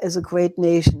America as a great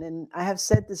nation. And I have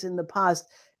said this in the past,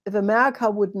 if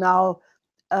America would now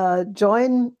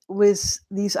join with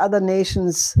these other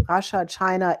nations, Russia,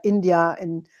 China, India,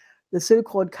 and the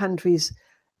Silk Road countries,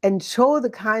 and show the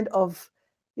kind of,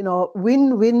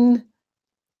 win-win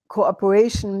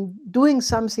cooperation, doing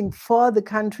something for the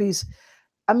countries,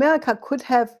 America could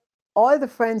have all the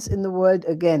friends in the world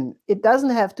again. It doesn't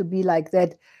have to be like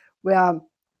that, where,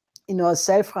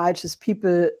 self-righteous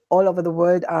people all over the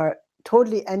world are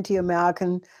totally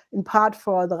anti-American, in part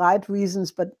for the right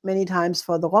reasons, but many times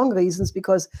for the wrong reasons,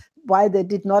 because while they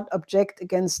did not object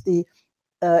against the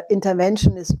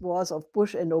interventionist wars of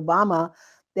Bush and Obama,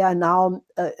 they are now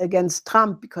against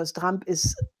Trump, because Trump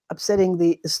is upsetting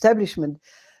the establishment.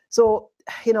 So,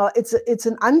 it's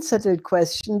an unsettled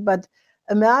question, but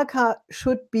America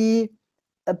should be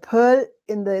a pearl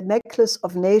in the necklace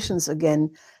of nations again.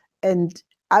 And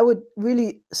I would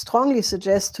really strongly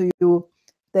suggest to you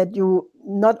that you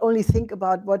not only think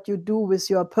about what you do with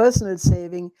your personal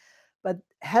saving, but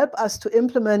help us to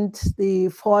implement the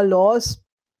 4 laws.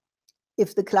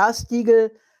 If the Glass-Steagall,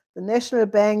 the National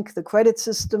Bank, the credit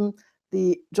system,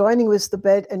 the joining with the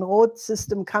Belt and Road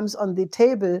system comes on the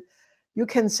table, you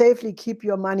can safely keep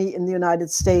your money in the United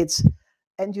States,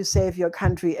 and you save your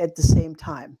country at the same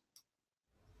time.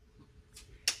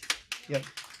 Yep.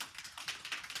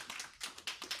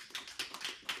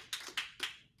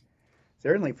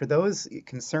 Certainly, for those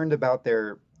concerned about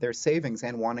their savings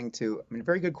and wanting to,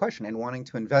 very good question, and wanting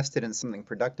to invest it in something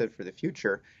productive for the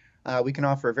future, we can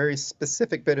offer a very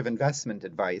specific bit of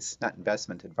not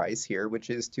investment advice here, which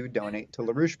is to donate to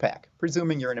LaRouchePAC,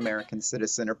 presuming you're an American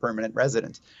citizen or permanent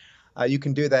resident. You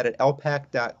can do that at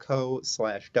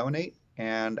lpac.co/donate,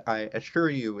 and I assure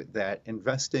you that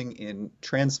investing in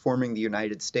transforming the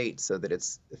United States so that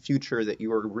it's a future that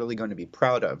you are really going to be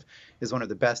proud of is one of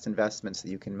the best investments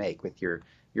that you can make with your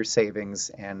savings,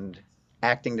 and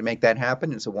acting to make that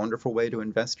happen is a wonderful way to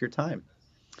invest your time.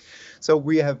 So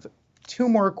we have 2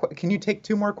 more. Can you take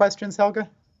 2 more questions, Helga?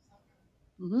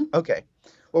 Mm-hmm. Okay.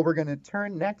 Well, we're going to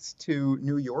turn next to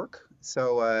New York.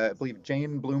 So I believe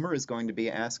Jane Bloomer is going to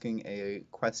be asking a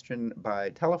question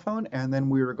by telephone, and then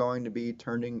we are going to be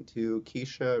turning to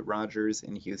Keisha Rogers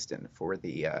in Houston for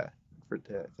the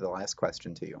last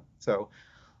question to you. So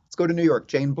let's go to New York.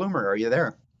 Jane Bloomer, are you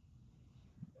there?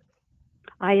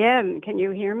 I am. Can you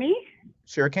hear me?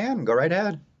 Sure can. Go right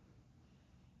ahead.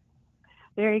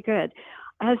 Very good.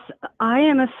 As I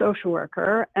am a social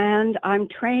worker, and I'm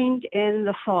trained in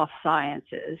the soft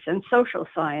sciences and social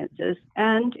sciences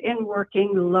and in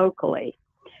working locally.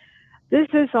 This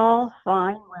is all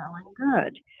fine, well, and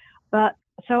good. But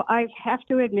so I have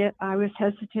to admit I was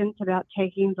hesitant about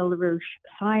taking the LaRouche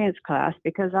science class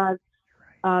because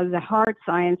the hard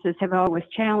sciences have always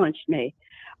challenged me.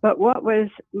 But what was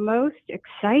most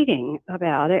exciting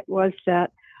about it was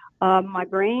that my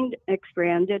brain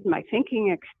expanded, my thinking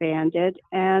expanded,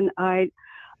 and I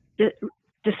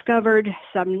discovered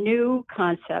some new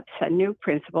concepts and new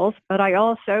principles, but I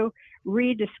also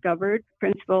rediscovered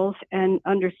principles and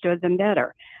understood them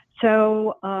better.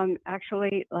 So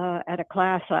actually at a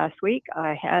class last week,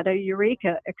 I had a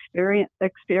eureka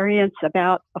experience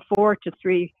about a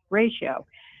 4-to-3 ratio.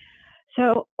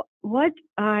 So what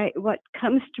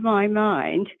comes to my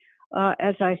mind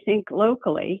as I think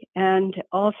locally, and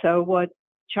also what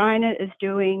China is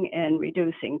doing in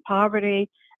reducing poverty,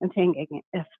 and thinking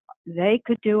if they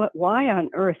could do it, why on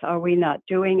earth are we not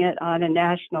doing it on a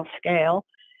national scale?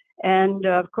 And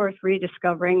of course,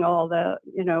 rediscovering all that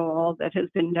has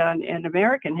been done in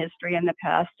American history in the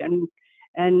past, and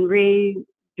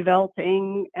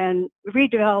redeveloping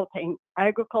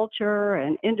agriculture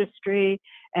and industry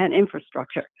and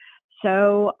infrastructure.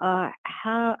 So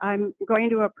how I'm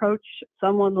going to approach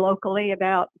someone locally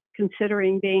about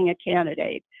considering being a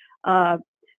candidate for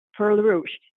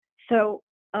LaRouche. So,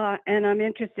 and I'm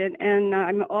interested, and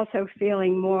I'm also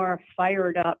feeling more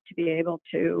fired up to be able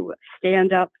to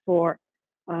stand up for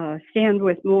stand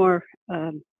with more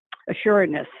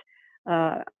assuredness,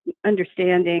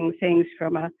 understanding things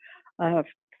from the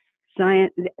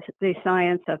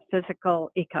science of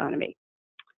physical economy.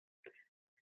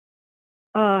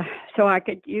 So I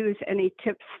could use any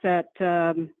tips that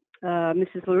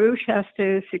Mrs. LaRouche has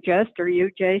to suggest, or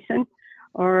you, Jason,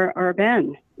 or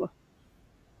Ben.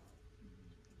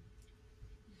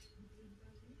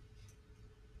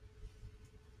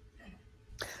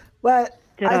 Well,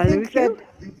 Did I think lose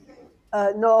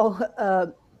that no,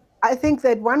 I think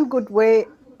that one good way,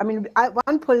 I mean,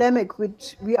 one polemic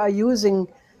which we are using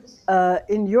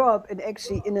in Europe and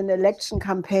actually in an election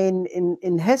campaign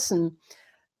in Hessen,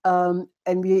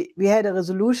 and we had a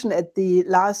resolution at the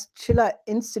last Schiller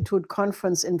Institute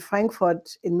conference in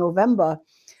Frankfurt in November,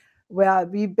 where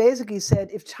we basically said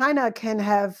if China can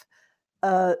have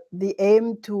the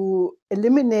aim to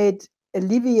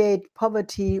alleviate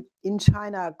poverty in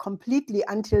China completely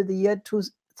until the year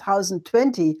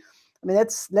 2020, I mean,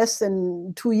 that's less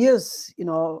than 2 years,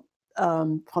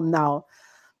 from now.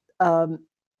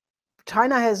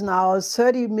 China has now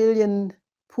 30 million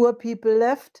poor people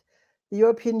left. The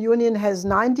European Union has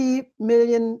 90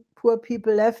 million poor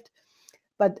people left,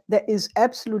 but there is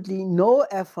absolutely no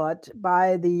effort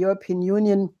by the European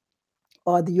Union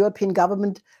or the European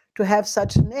government to have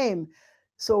such an aim.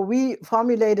 So we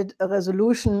formulated a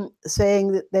resolution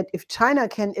saying that if China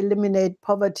can eliminate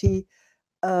poverty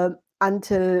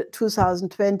until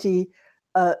 2020,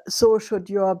 so should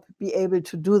Europe be able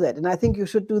to do that. And I think you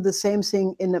should do the same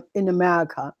thing in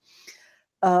America.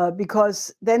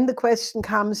 Because then the question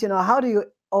comes, how do you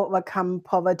overcome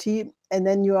poverty? And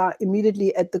then you are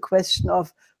immediately at the question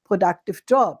of productive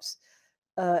jobs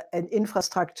and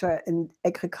infrastructure and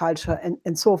agriculture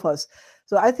and so forth.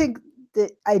 So I think the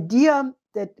idea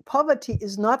that poverty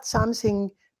is not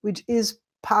something which is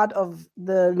part of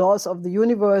the laws of the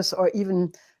universe or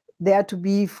even there to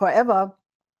be forever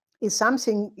is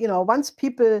something, once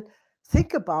people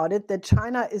think about it, that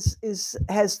China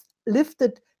has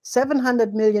lifted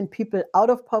 700 million people out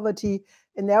of poverty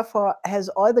and therefore has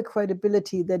all the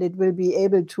credibility that it will be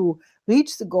able to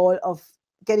reach the goal of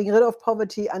getting rid of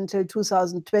poverty until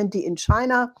 2020 in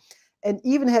China, and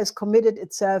even has committed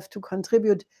itself to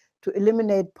contribute to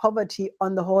eliminate poverty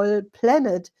on the whole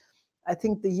planet, I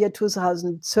think the year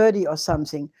 2030 or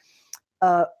something.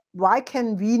 Why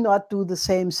can we not do the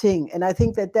same thing? And I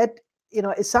think that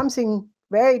is something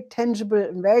very tangible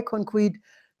and very concrete,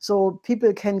 so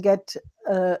people can get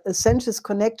a sensuous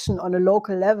connection on a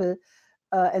local level,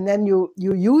 and then you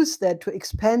use that to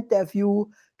expand their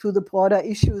view to the broader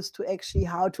issues to actually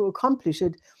how to accomplish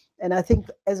it. And I think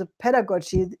as a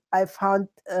pedagogy, I found,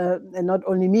 and not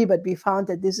only me, but we found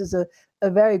that this is a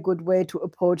very good way to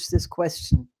approach this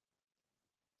question.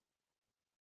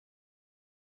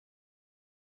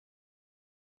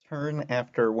 Turn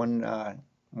after one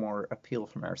more appeal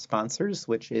from our sponsors,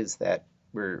 which is that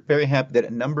we're very happy that a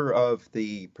number of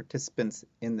the participants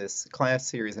in this class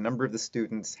series, a number of the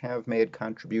students have made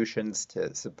contributions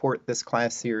to support this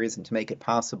class series and to make it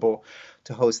possible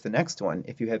to host the next one.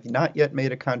 If you have not yet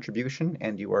made a contribution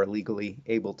and you are legally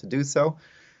able to do so,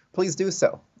 please do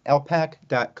so.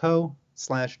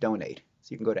 lpac.co/donate.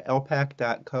 So you can go to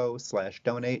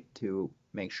lpac.co/donate to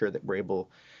make sure that we're able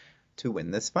to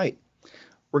win this fight.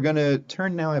 We're going to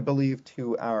turn now, I believe,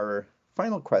 to our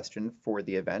final question for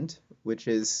the event, which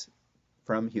is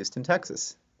from Houston,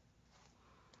 Texas.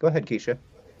 Go ahead, Keisha.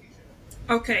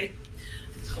 Okay.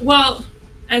 Well,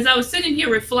 as I was sitting here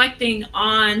reflecting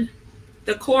on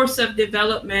the course of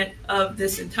development of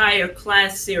this entire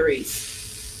class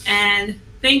series and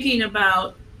thinking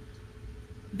about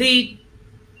the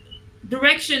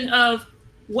direction of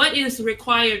what is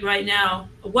required right now,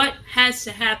 what has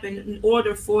to happen in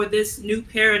order for this new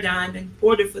paradigm, in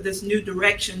order for this new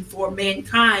direction for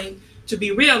mankind to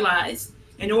be realized,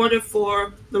 in order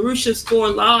for LaRouche's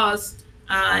 4 laws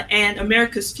and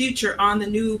America's future on the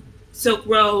new Silk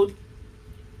Road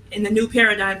in the new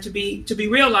paradigm to be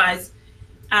realized.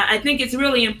 I think it's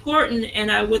really important, and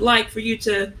I would like for you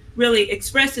to really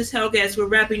express this, Helga, as we're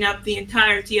wrapping up the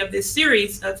entirety of this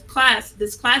series of class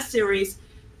series,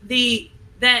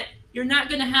 that you're not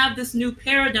going to have this new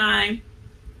paradigm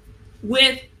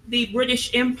with the British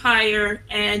Empire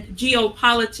and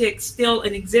geopolitics still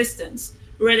in existence.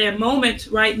 We're at a moment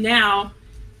right now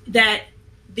that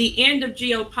the end of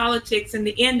geopolitics and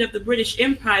the end of the British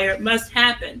Empire must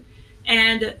happen.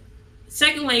 And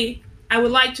secondly, I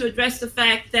would like to address the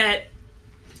fact that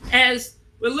as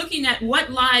we're looking at what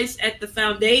lies at the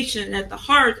foundation, at the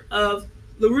heart of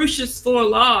LaRouche's 4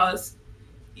 laws,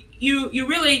 you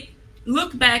really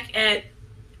look back at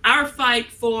our fight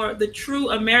for the true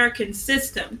American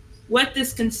system, what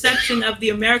this conception of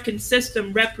the American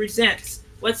system represents,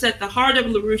 what's at the heart of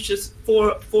LaRouche's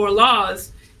four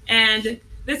laws. And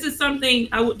this is something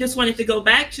I just wanted to go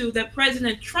back to, that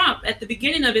President Trump, at the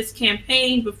beginning of his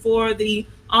campaign before the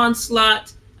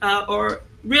onslaught, or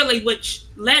really which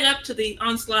led up to the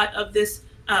onslaught of this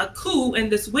coup and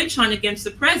this witch hunt against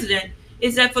the president,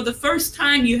 is that for the first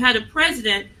time you had a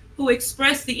president who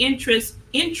expressed the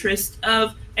interest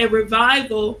of a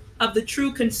revival of the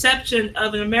true conception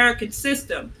of an American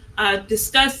system,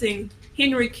 discussing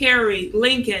Henry Carey,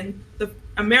 Lincoln, the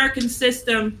American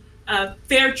system,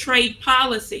 fair trade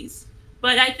policies.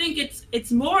 But I think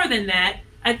it's more than that.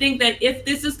 I think that if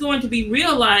this is going to be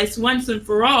realized once and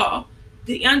for all,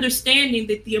 the understanding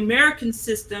that the American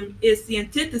system is the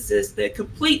antithesis, the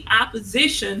complete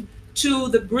opposition to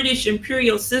the British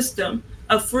imperial system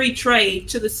of free trade,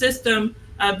 to the system,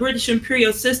 British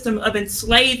imperial system of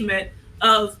enslavement,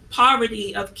 of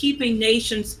poverty, of keeping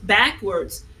nations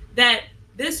backwards, that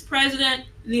this president,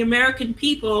 the American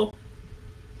people,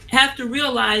 have to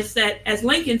realize that, as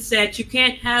Lincoln said, you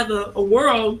can't have a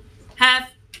world half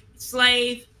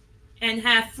slave and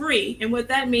half free. And what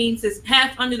that means is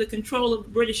half under the control of the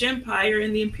British Empire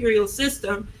and the imperial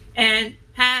system, and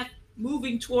half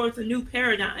moving towards a new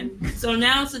paradigm. So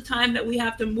now's the time that we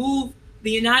have to move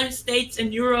the United States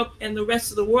and Europe and the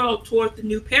rest of the world toward the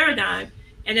new paradigm.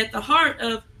 And at the heart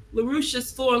of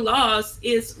LaRouche's four laws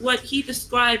is what he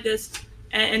described as,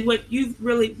 and what you've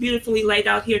really beautifully laid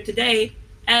out here today,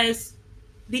 as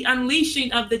the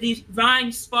unleashing of the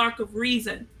divine spark of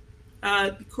reason,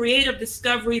 the creative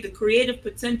discovery, the creative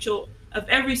potential of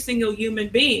every single human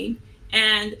being.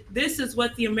 And this is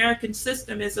what the American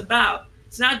system is about.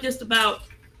 It's not just about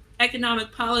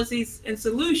economic policies and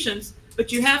solutions,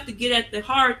 but you have to get at the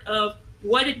heart of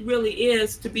what it really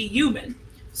is to be human.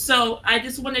 So I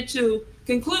just wanted to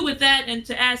conclude with that and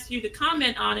to ask you to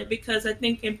comment on it, because I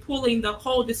think in pulling the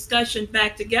whole discussion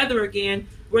back together again,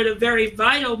 we're at a very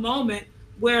vital moment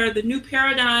where the new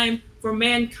paradigm for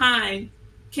mankind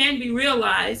can be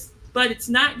realized, but it's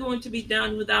not going to be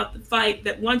done without the fight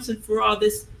that once and for all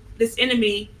this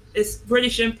enemy, this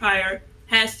British Empire,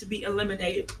 has to be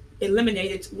eliminated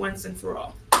once and for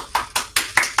all.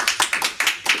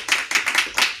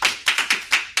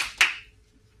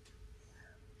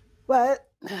 Well,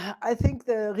 I think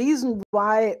the reason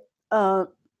why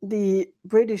the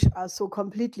British are so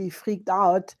completely freaked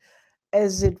out,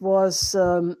 as it was,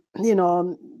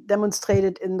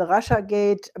 demonstrated in the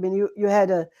Russiagate. I mean, you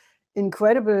had an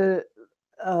incredible,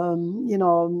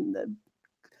 the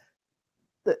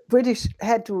British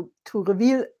had to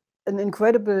reveal an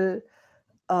incredible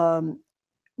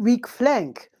weak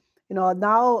flank.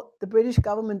 Now the British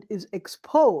government is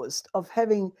exposed of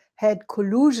having had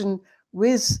collusion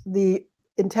with the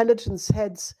intelligence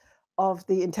heads of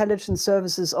the intelligence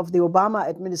services of the Obama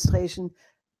administration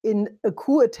in a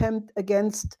coup attempt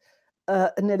against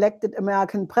an elected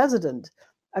American president.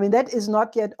 I mean, that is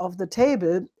not yet off the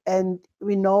table. And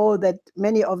we know that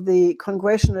many of the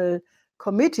congressional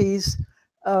committees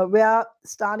were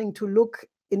starting to look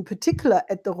in particular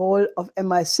at the role of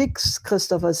MI6,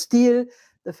 Christopher Steele,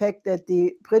 the fact that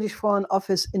the British Foreign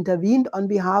Office intervened on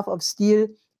behalf of Steele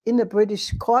in a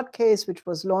British court case, which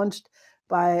was launched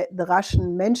by the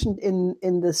Russian mentioned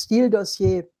in the Steele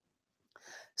dossier.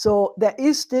 So there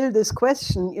is still this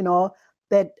question,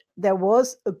 that there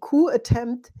was a coup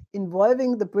attempt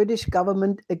involving the British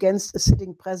government against a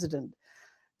sitting president.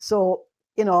 So,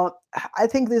 I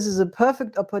think this is a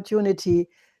perfect opportunity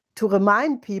to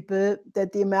remind people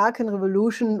that the American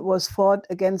Revolution was fought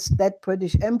against that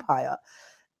British Empire.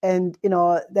 And,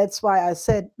 that's why I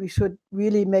said we should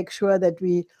really make sure that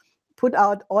we put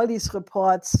out all these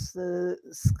reports,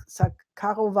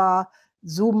 Sakharova,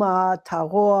 Zuma,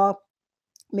 Taror,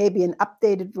 maybe an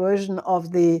updated version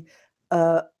of the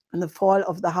fall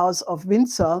of the House of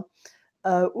Windsor,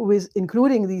 with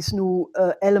including these new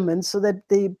elements, so that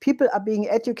the people are being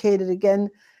educated again,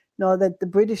 that the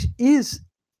British is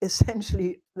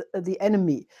essentially the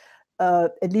enemy,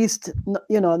 at least,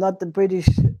 not the British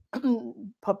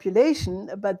population,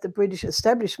 but the British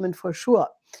establishment for sure.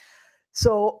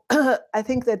 So I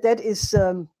think that is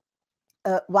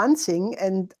one thing.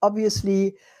 And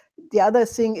obviously the other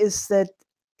thing is that,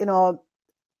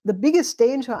 the biggest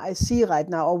danger I see right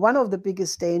now, or one of the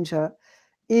biggest danger,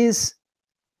 is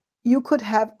you could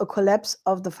have a collapse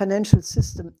of the financial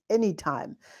system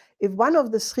anytime. If one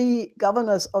of the three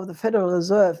governors of the Federal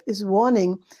Reserve is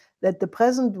warning that the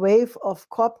present wave of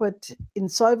corporate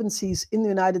insolvencies in the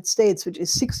United States, which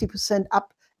is 60%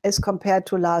 up as compared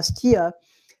to last year,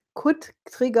 could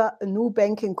trigger a new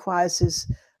banking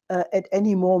crisis at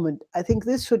any moment. I think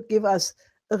this should give us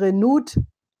a renewed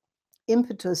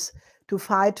impetus to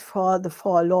fight for the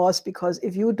 4 laws, because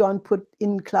if you don't put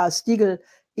in Glass-Steagall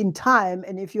in time,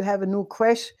 and if you have a new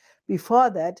crash before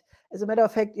that, as a matter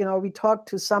of fact, we talked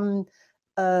to some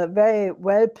very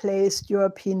well-placed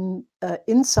European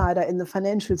insider in the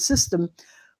financial system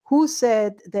who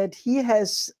said that he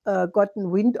has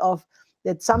gotten wind of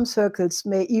that some circles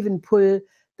may even pull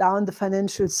down the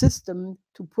financial system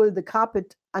to pull the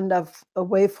carpet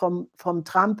away from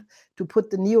Trump, to put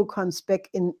the neocons back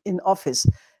in office.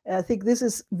 And I think this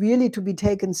is really to be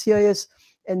taken serious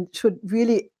and should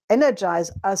really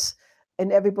energize us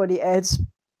and everybody else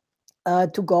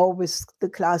to go with the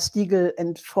Glass-Steagall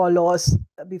and 4 laws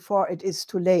before it is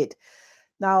too late.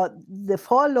 Now, the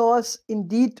 4 laws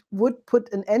indeed would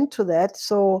put an end to that.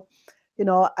 So,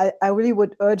 I really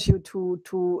would urge you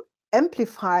to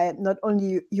amplify not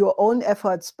only your own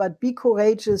efforts, but be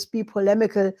courageous, be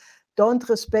polemical, don't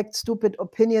respect stupid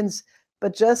opinions,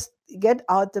 but just get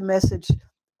out the message,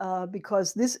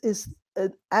 because this is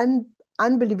an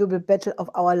unbelievable battle of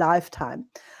our lifetime.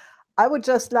 I would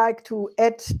just like to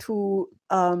add to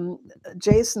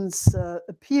Jason's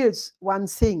appeals one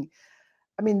thing.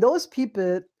 I mean, those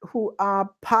people who are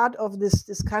part of this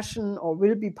discussion or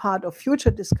will be part of future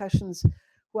discussions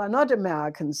who are not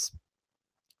Americans,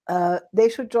 they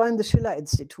should join the Schiller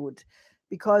Institute,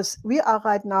 because we are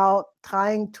right now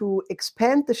trying to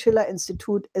expand the Schiller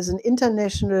Institute as an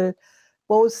international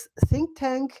both think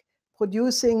tank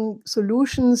producing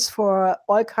solutions for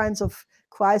all kinds of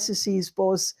crises,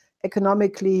 both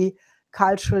economically,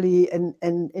 culturally, and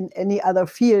in any other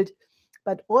field,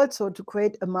 but also to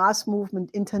create a mass movement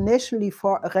internationally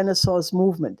for a Renaissance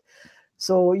movement.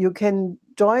 So you can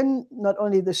join not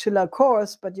only the Schiller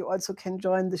course, but you also can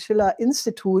join the Schiller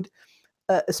Institute,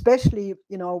 especially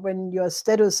when your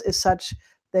status is such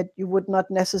that you would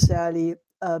not necessarily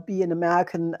be an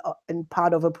American and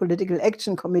part of a political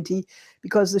action committee,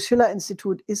 because the Schiller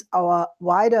Institute is our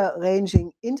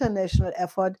wider-ranging international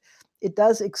effort. It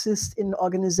does exist in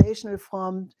organizational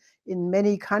form in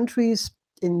many countries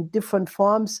in different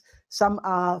forms. Some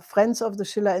are friends of the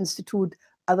Schiller Institute,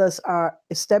 others are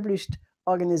established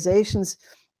organizations.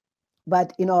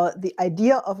 But the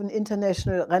idea of an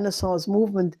international Renaissance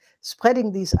movement,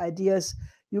 spreading these ideas,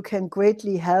 you can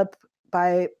greatly help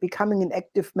by becoming an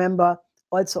active member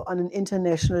also on an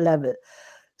international level.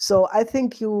 So I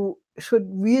think you should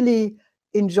really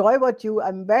enjoy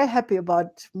I'm very happy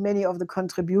about many of the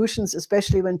contributions,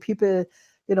 especially when people,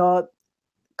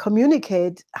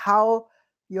 communicate how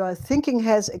your thinking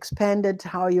has expanded,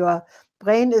 how your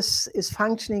brain is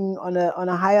functioning on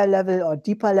a higher level or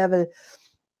deeper level.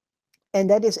 And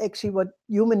that is actually what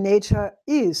human nature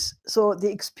is. So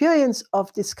the experience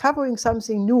of discovering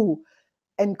something new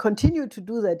and continue to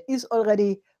do that is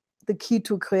already the key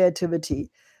to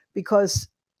creativity, because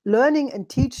learning and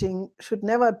teaching should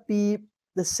never be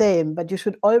the same, but you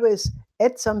should always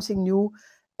add something new.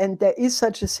 And there is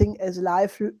such a thing as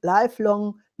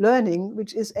lifelong learning,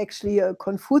 which is actually a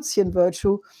Confucian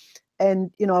virtue.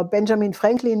 And, Benjamin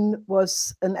Franklin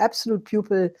was an absolute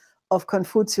pupil of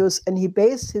Confucius, and he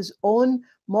based his own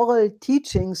moral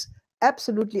teachings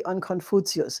absolutely on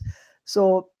Confucius.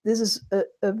 So this is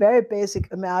a very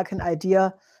basic American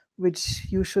idea, which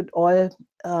you should all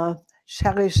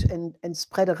cherish and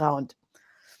spread around.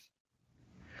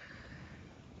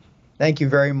 Thank you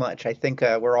very much. I think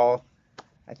all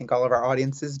of our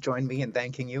audiences join me in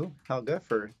thanking you, Helga,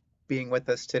 for being with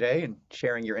us today and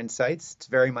sharing your insights. It's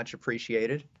very much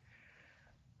appreciated.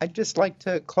 I'd just like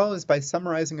to close by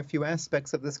summarizing a few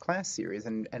aspects of this class series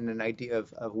and an idea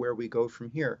of where we go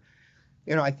from here.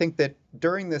 I think that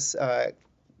during this,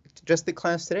 just the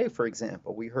class today, for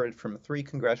example, we heard from 3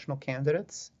 congressional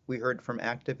candidates. We heard from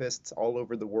activists all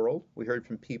over the world. We heard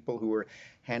from people who were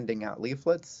handing out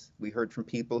leaflets. We heard from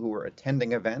people who were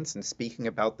attending events and speaking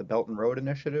about the Belt and Road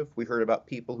Initiative. We heard about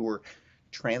people who were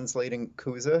translating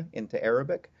Kuza into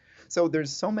Arabic. So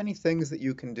there's so many things that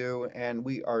you can do, and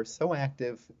we are so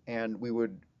active, and we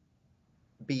would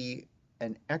be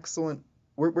an excellent,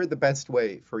 we're the best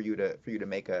way for you to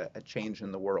make a change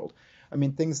in the world. I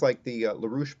mean, things like the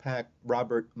LaRouchePAC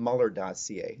Robert Mueller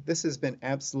dossier. This has been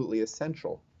absolutely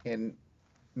essential in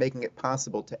making it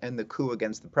possible to end the coup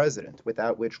against the president,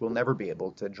 without which we'll never be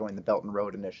able to join the Belt and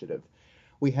Road Initiative.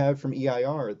 We have from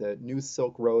EIR the New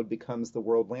Silk Road Becomes the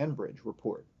World Land Bridge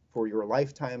report for your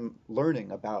lifetime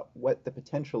learning about what the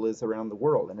potential is around the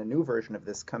world, and a new version of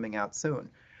this coming out soon.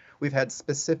 We've had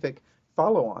specific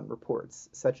follow-on reports,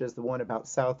 such as the one about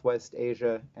Southwest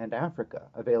Asia and Africa,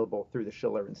 available through the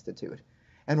Schiller Institute.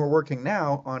 And we're working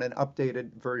now on an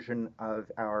updated version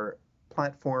of our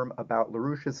platform about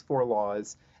LaRouche's 4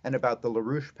 laws and about the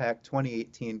LaRouchePAC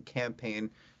 2018 campaign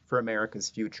for America's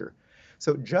future.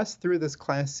 So just through this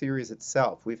class series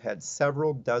itself, we've had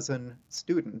several dozen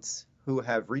students who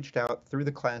have reached out through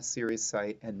the class series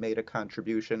site and made a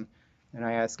contribution. And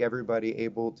I ask everybody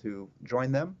able to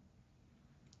join them,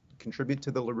 contribute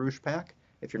to the LaRouchePAC.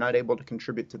 If you're not able to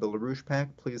contribute to the LaRouchePAC,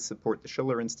 please support the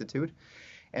Schiller Institute.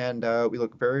 And we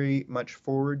look very much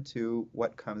forward to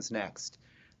what comes next.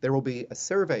 There will be a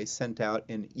survey sent out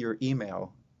in your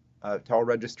email to all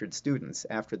registered students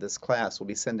after this class. We'll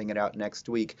be sending it out next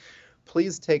week.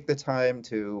 Please take the time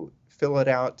to fill it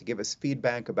out, to give us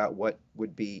feedback about what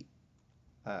would be,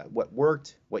 what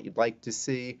worked, what you'd like to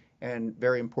see, and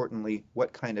very importantly,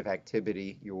 what kind of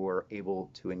activity you're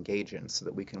able to engage in so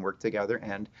that we can work together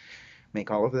and make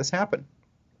all of this happen.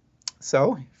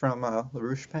 So from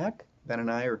LaRouchePAC, Ben and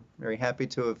I are very happy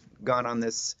to have gone on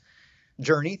this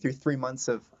journey through 3 months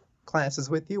of classes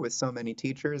with you with so many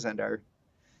teachers and our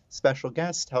special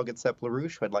guest, Helga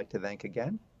Zepp-LaRouche, who I'd like to thank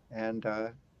again. And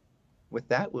with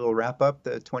that, we'll wrap up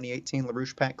the 2018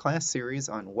 LaRouchePAC class series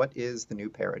on what is the new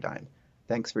paradigm.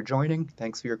 Thanks for joining.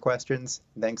 Thanks for your questions.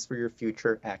 Thanks for your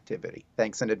future activity.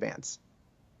 Thanks in advance.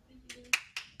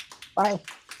 Bye.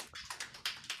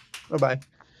 Bye-bye.